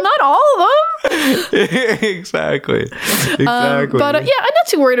I'm like, well, not all of them. Exactly. But yeah, I'm not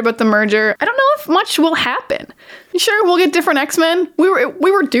too worried about the merger. I don't know if much will happen. Sure, we'll get different X-Men.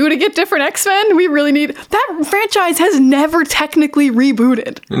 We were due to get different X-Men. We really need that franchise has never technically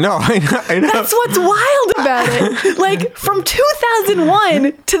rebooted. No, I know. That's what's wild about it. Like, from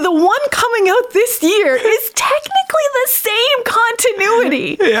 2001 to the one coming out this year is technically the same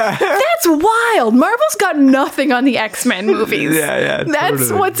continuity. Yeah. That's wild. Marvel's got nothing on the X-Men movies. Yeah, That's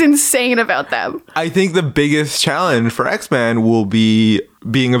totally. what's insane about them. I think the biggest challenge for X-Men will be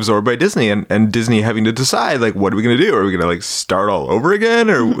being absorbed by Disney and Disney having to decide, like, what are we going to do? Are we going to, like, start all over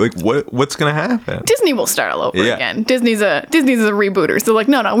again? Or, like, what's going to happen? Disney will start all over Yeah. again. Disney's a rebooter. So, like,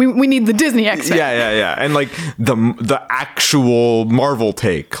 no, we need the Disney X-Men. Yeah. And, like, the actual Marvel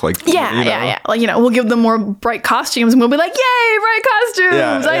take. Like, Yeah. Like, you know, we'll give them more bright costumes and we'll be like, yay, bright costumes.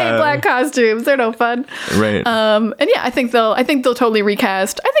 Yeah, I hate black costumes. They're no fun. Right. And yeah, I think they'll totally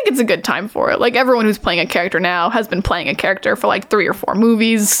recast. I think it's a good time for it. Like, everyone who's playing a character now has been playing a character for, like, 3 or 4 movies.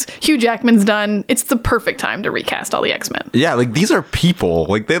 Hugh Jackman's done. It's the perfect time to recast all the X-Men. Yeah, like, these are people.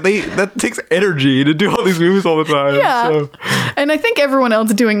 Like, they that takes energy to do all these movies all the time. Yeah. So. And I think everyone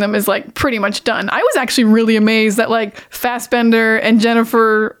else doing them is, like, pretty much done. I was actually really amazed that, like, Fassbender and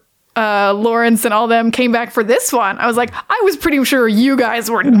Jennifer Lawrence and all them came back for this one. I was like, I was pretty sure you guys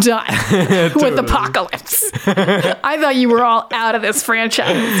were done with Apocalypse. I thought you were all out of this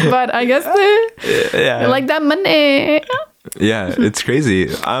franchise, but I guess they like that money. Yeah, it's crazy.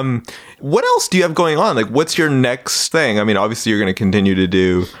 What else do you have going on? Like, what's your next thing? I mean, obviously, you're going to continue to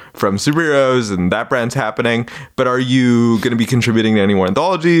do From Superheroes, and that brand's happening. But are you going to be contributing to any more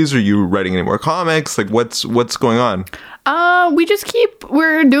anthologies? Are you writing any more comics? Like, what's going on?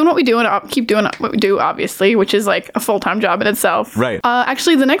 We're doing what we do and keep doing what we do, obviously, which is like a full-time job in itself. Right.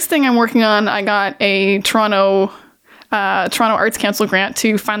 Actually, the next thing I'm working on, I got a Toronto Arts Council grant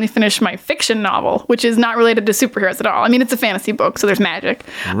to finally finish my fiction novel, which is not related to superheroes at all. I mean, it's a fantasy book, so there's magic.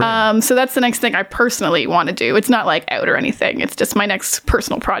 Right. So that's the next thing I personally want to do. It's not like out or anything. It's just my next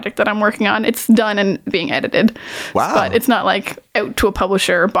personal project that I'm working on. It's done and being edited. Wow. But it's not like out to a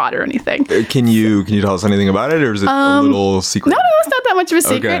publisher or bought or anything. Can you tell us anything about it, or is it a little secret? No, it's not that much of a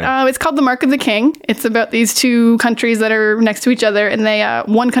secret. Okay. It's called The Mark of the King. It's about these two countries that are next to each other, and they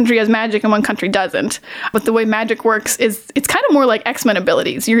one country has magic and one country doesn't. But the way magic works is it's kind of more like X-Men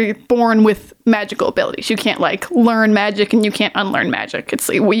abilities. You're born with magical abilities. You can't like learn magic and you can't unlearn magic. It's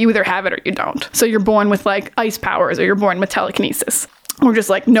like, well, you either have it or you don't. So you're born with like ice powers, or you're born with telekinesis, or just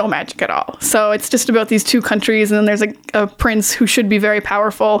like no magic at all. So it's just about these two countries, and then there's a prince who should be very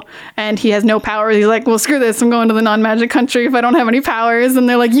powerful, and he has no powers. He's like, well, screw this, I'm going to the non-magic country if I don't have any powers. And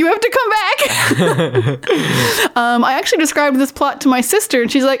they're like, you have to come back. I actually described this plot to my sister,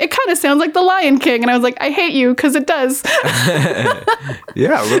 and she's like, it kind of sounds like The Lion King. And I was like, I hate you, because it does.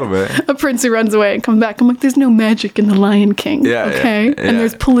 Yeah, a little bit. A prince who runs away and comes back. I'm like, there's no magic in The Lion King. Yeah, okay. yeah. And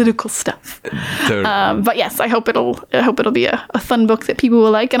there's political stuff. Totally. But yes, I hope it'll be a fun book that people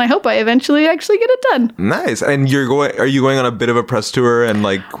will like, and I hope I eventually actually get it done. Nice. And are you going on a bit of a press tour and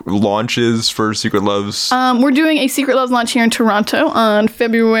like launches for Secret Loves? We're doing a Secret Loves launch here in Toronto on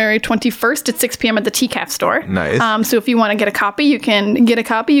February 21st at 6 p.m. at the TCAF store. Nice. So if you want to get a copy, you can get a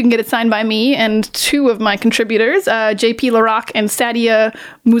copy. You can get it signed by me and two of my contributors, JP LaRock and Sadia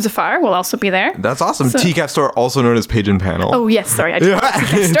Muzaffar will also be there. That's awesome. TCAF store, also known as Page and Panel. Oh yes, sorry, I did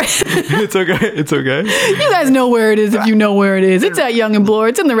TCAF store. It's okay. It's okay. You guys know where it is if you know where it is. It's at Young and Bloor.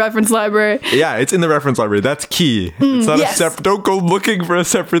 It's in the reference library. Yeah, it's in the reference library. That's key. It's not a separate. Don't go looking for a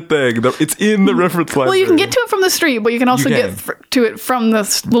separate thing. It's in the reference library. Well, you can get to it from the street, but you can also get to it from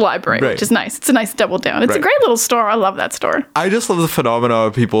the library, which is nice. It's a nice double down. It's a great little store. I love that store. I just love the phenomena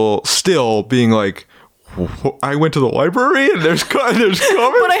of people still being like, I went to the library and there's comics.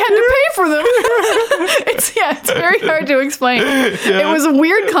 But I had to pay for them. It's very hard to explain. Yeah. It was a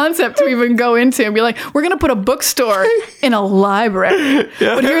weird concept to even go into and be like, we're going to put a bookstore in a library.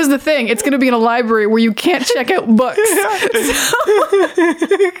 Yeah. But here's the thing. It's going to be in a library where you can't check out books. Yeah.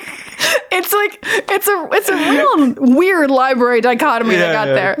 So, it's a real weird library dichotomy they got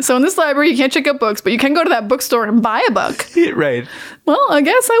there. So in this library, you can't check out books, but you can go to that bookstore and buy a book. Right. Well, I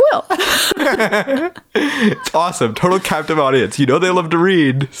guess I will. It's awesome. Total captive audience. You know they love to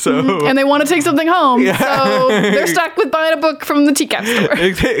read, so and they want to take something home, so they're stuck with buying a book from the TCAF store.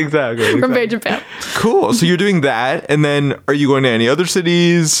 Exactly. From Page and Panel. Cool. So you're doing that, and then are you going to any other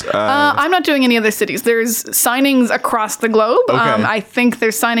cities? I'm not doing any other cities. There's signings across the globe. Okay. I think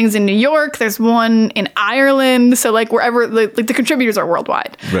there's signings in New York. There's one in Ireland. So like wherever, like the contributors are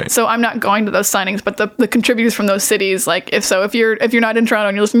worldwide. Right. So I'm not going to those signings, but the contributors from those cities, like if you're not in Toronto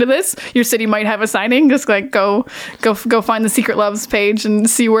and you're listening to this, your city might have a signing. Just like go find the Secret Loves page and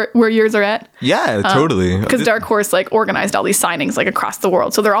see where yours are at. Yeah, totally. Because Dark Horse like organized all these signings like across the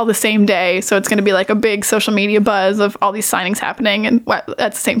world, so they're all the same day. So it's going to be like a big social media buzz of all these signings happening and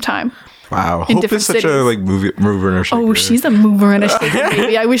at the same time. Wow, Hope is such a like mover and a shaker. Oh, she's a mover and a shaker,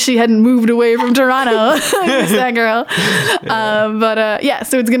 baby. I wish she hadn't moved away from Toronto. I miss that girl. Yeah,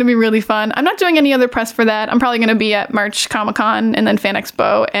 so it's going to be really fun. I'm not doing any other press for that. I'm probably going to be at March Comic Con and then Fan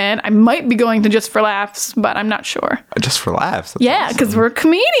Expo, and I might be going to Just for Laughs, but I'm not sure. Just for Laughs? That's yeah, because we're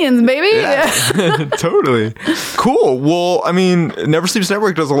comedians, baby. Yeah. Totally. Cool. Well, I mean, Never Sleeps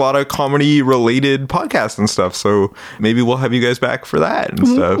Network does a lot of comedy-related podcasts and stuff, so maybe we'll have you guys back for that and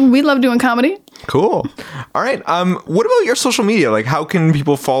stuff. We love doing comedy. Cool. All right. What about your social media? Like, how can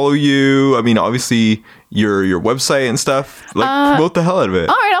people follow you? I mean, obviously your website and stuff. Like, promote the hell out of it.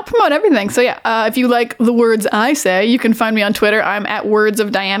 All right, I'll promote everything. So yeah, if you like the words I say, you can find me on Twitter. I'm at Words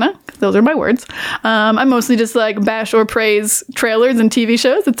of Diana. Those are my words. I mostly just like bash or praise trailers and TV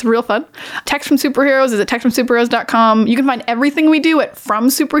shows. It's real fun. Text from Superheroes is at textfromsuperheroes.com. You can find everything we do at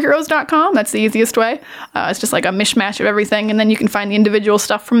fromsuperheroes.com. That's the easiest way. It's just like a mishmash of everything, and then you can find the individual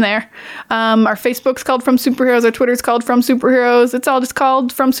stuff from there. Our Facebook's called From Superheroes. Our Twitter's called From Superheroes. It's all just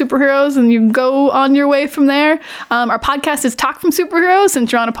called From Superheroes, and you go on your way from there. Our podcast is Talk from Superheroes.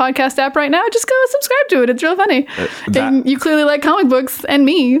 Since you're on a podcast app right now, just go subscribe to it. It's real funny. And you clearly like comic books and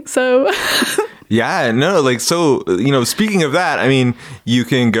me, so Yeah, no, like, so, speaking of that, I mean, you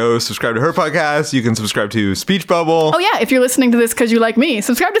can go subscribe to her podcast. You can subscribe to Speech Bubble. Oh, yeah. If you're listening to this because you like me,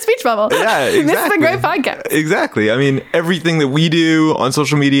 subscribe to Speech Bubble. Yeah, exactly. This is a great podcast. Exactly. I mean, everything that we do on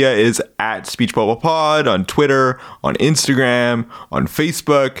social media is at Speech Bubble Pod, on Twitter, on Instagram, on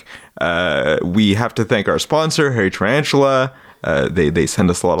Facebook. We have to thank our sponsor, Harry Tarantula. They send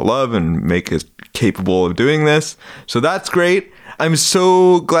us a lot of love and make us capable of doing this. So that's great. I'm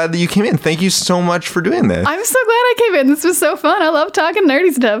so glad that you came in. Thank you so much for doing this. I'm so glad I came in. This was so fun. I love talking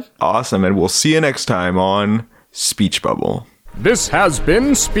nerdy stuff. Awesome. And we'll see you next time on Speech Bubble. This has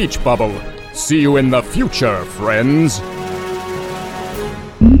been Speech Bubble. See you in the future, friends.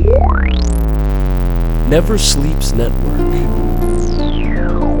 Never Sleeps Network.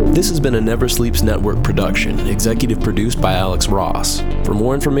 This has been a Never Sleeps Network production, executive produced by Alex Ross. For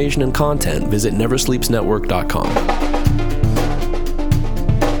more information and content, visit neversleepsnetwork.com.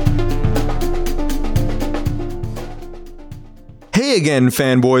 Hey again,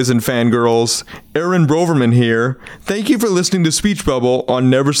 fanboys and fangirls. Aaron Broverman here. Thank you for listening to Speech Bubble on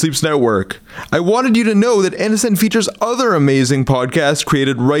Never Sleeps Network. I wanted you to know that NSN features other amazing podcasts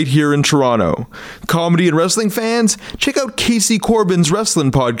created right here in Toronto. Comedy and wrestling fans, check out Casey Corbin's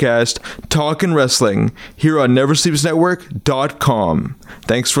wrestling podcast, Talkin' Wrestling, here on neversleepsnetwork.com.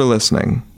 Thanks for listening.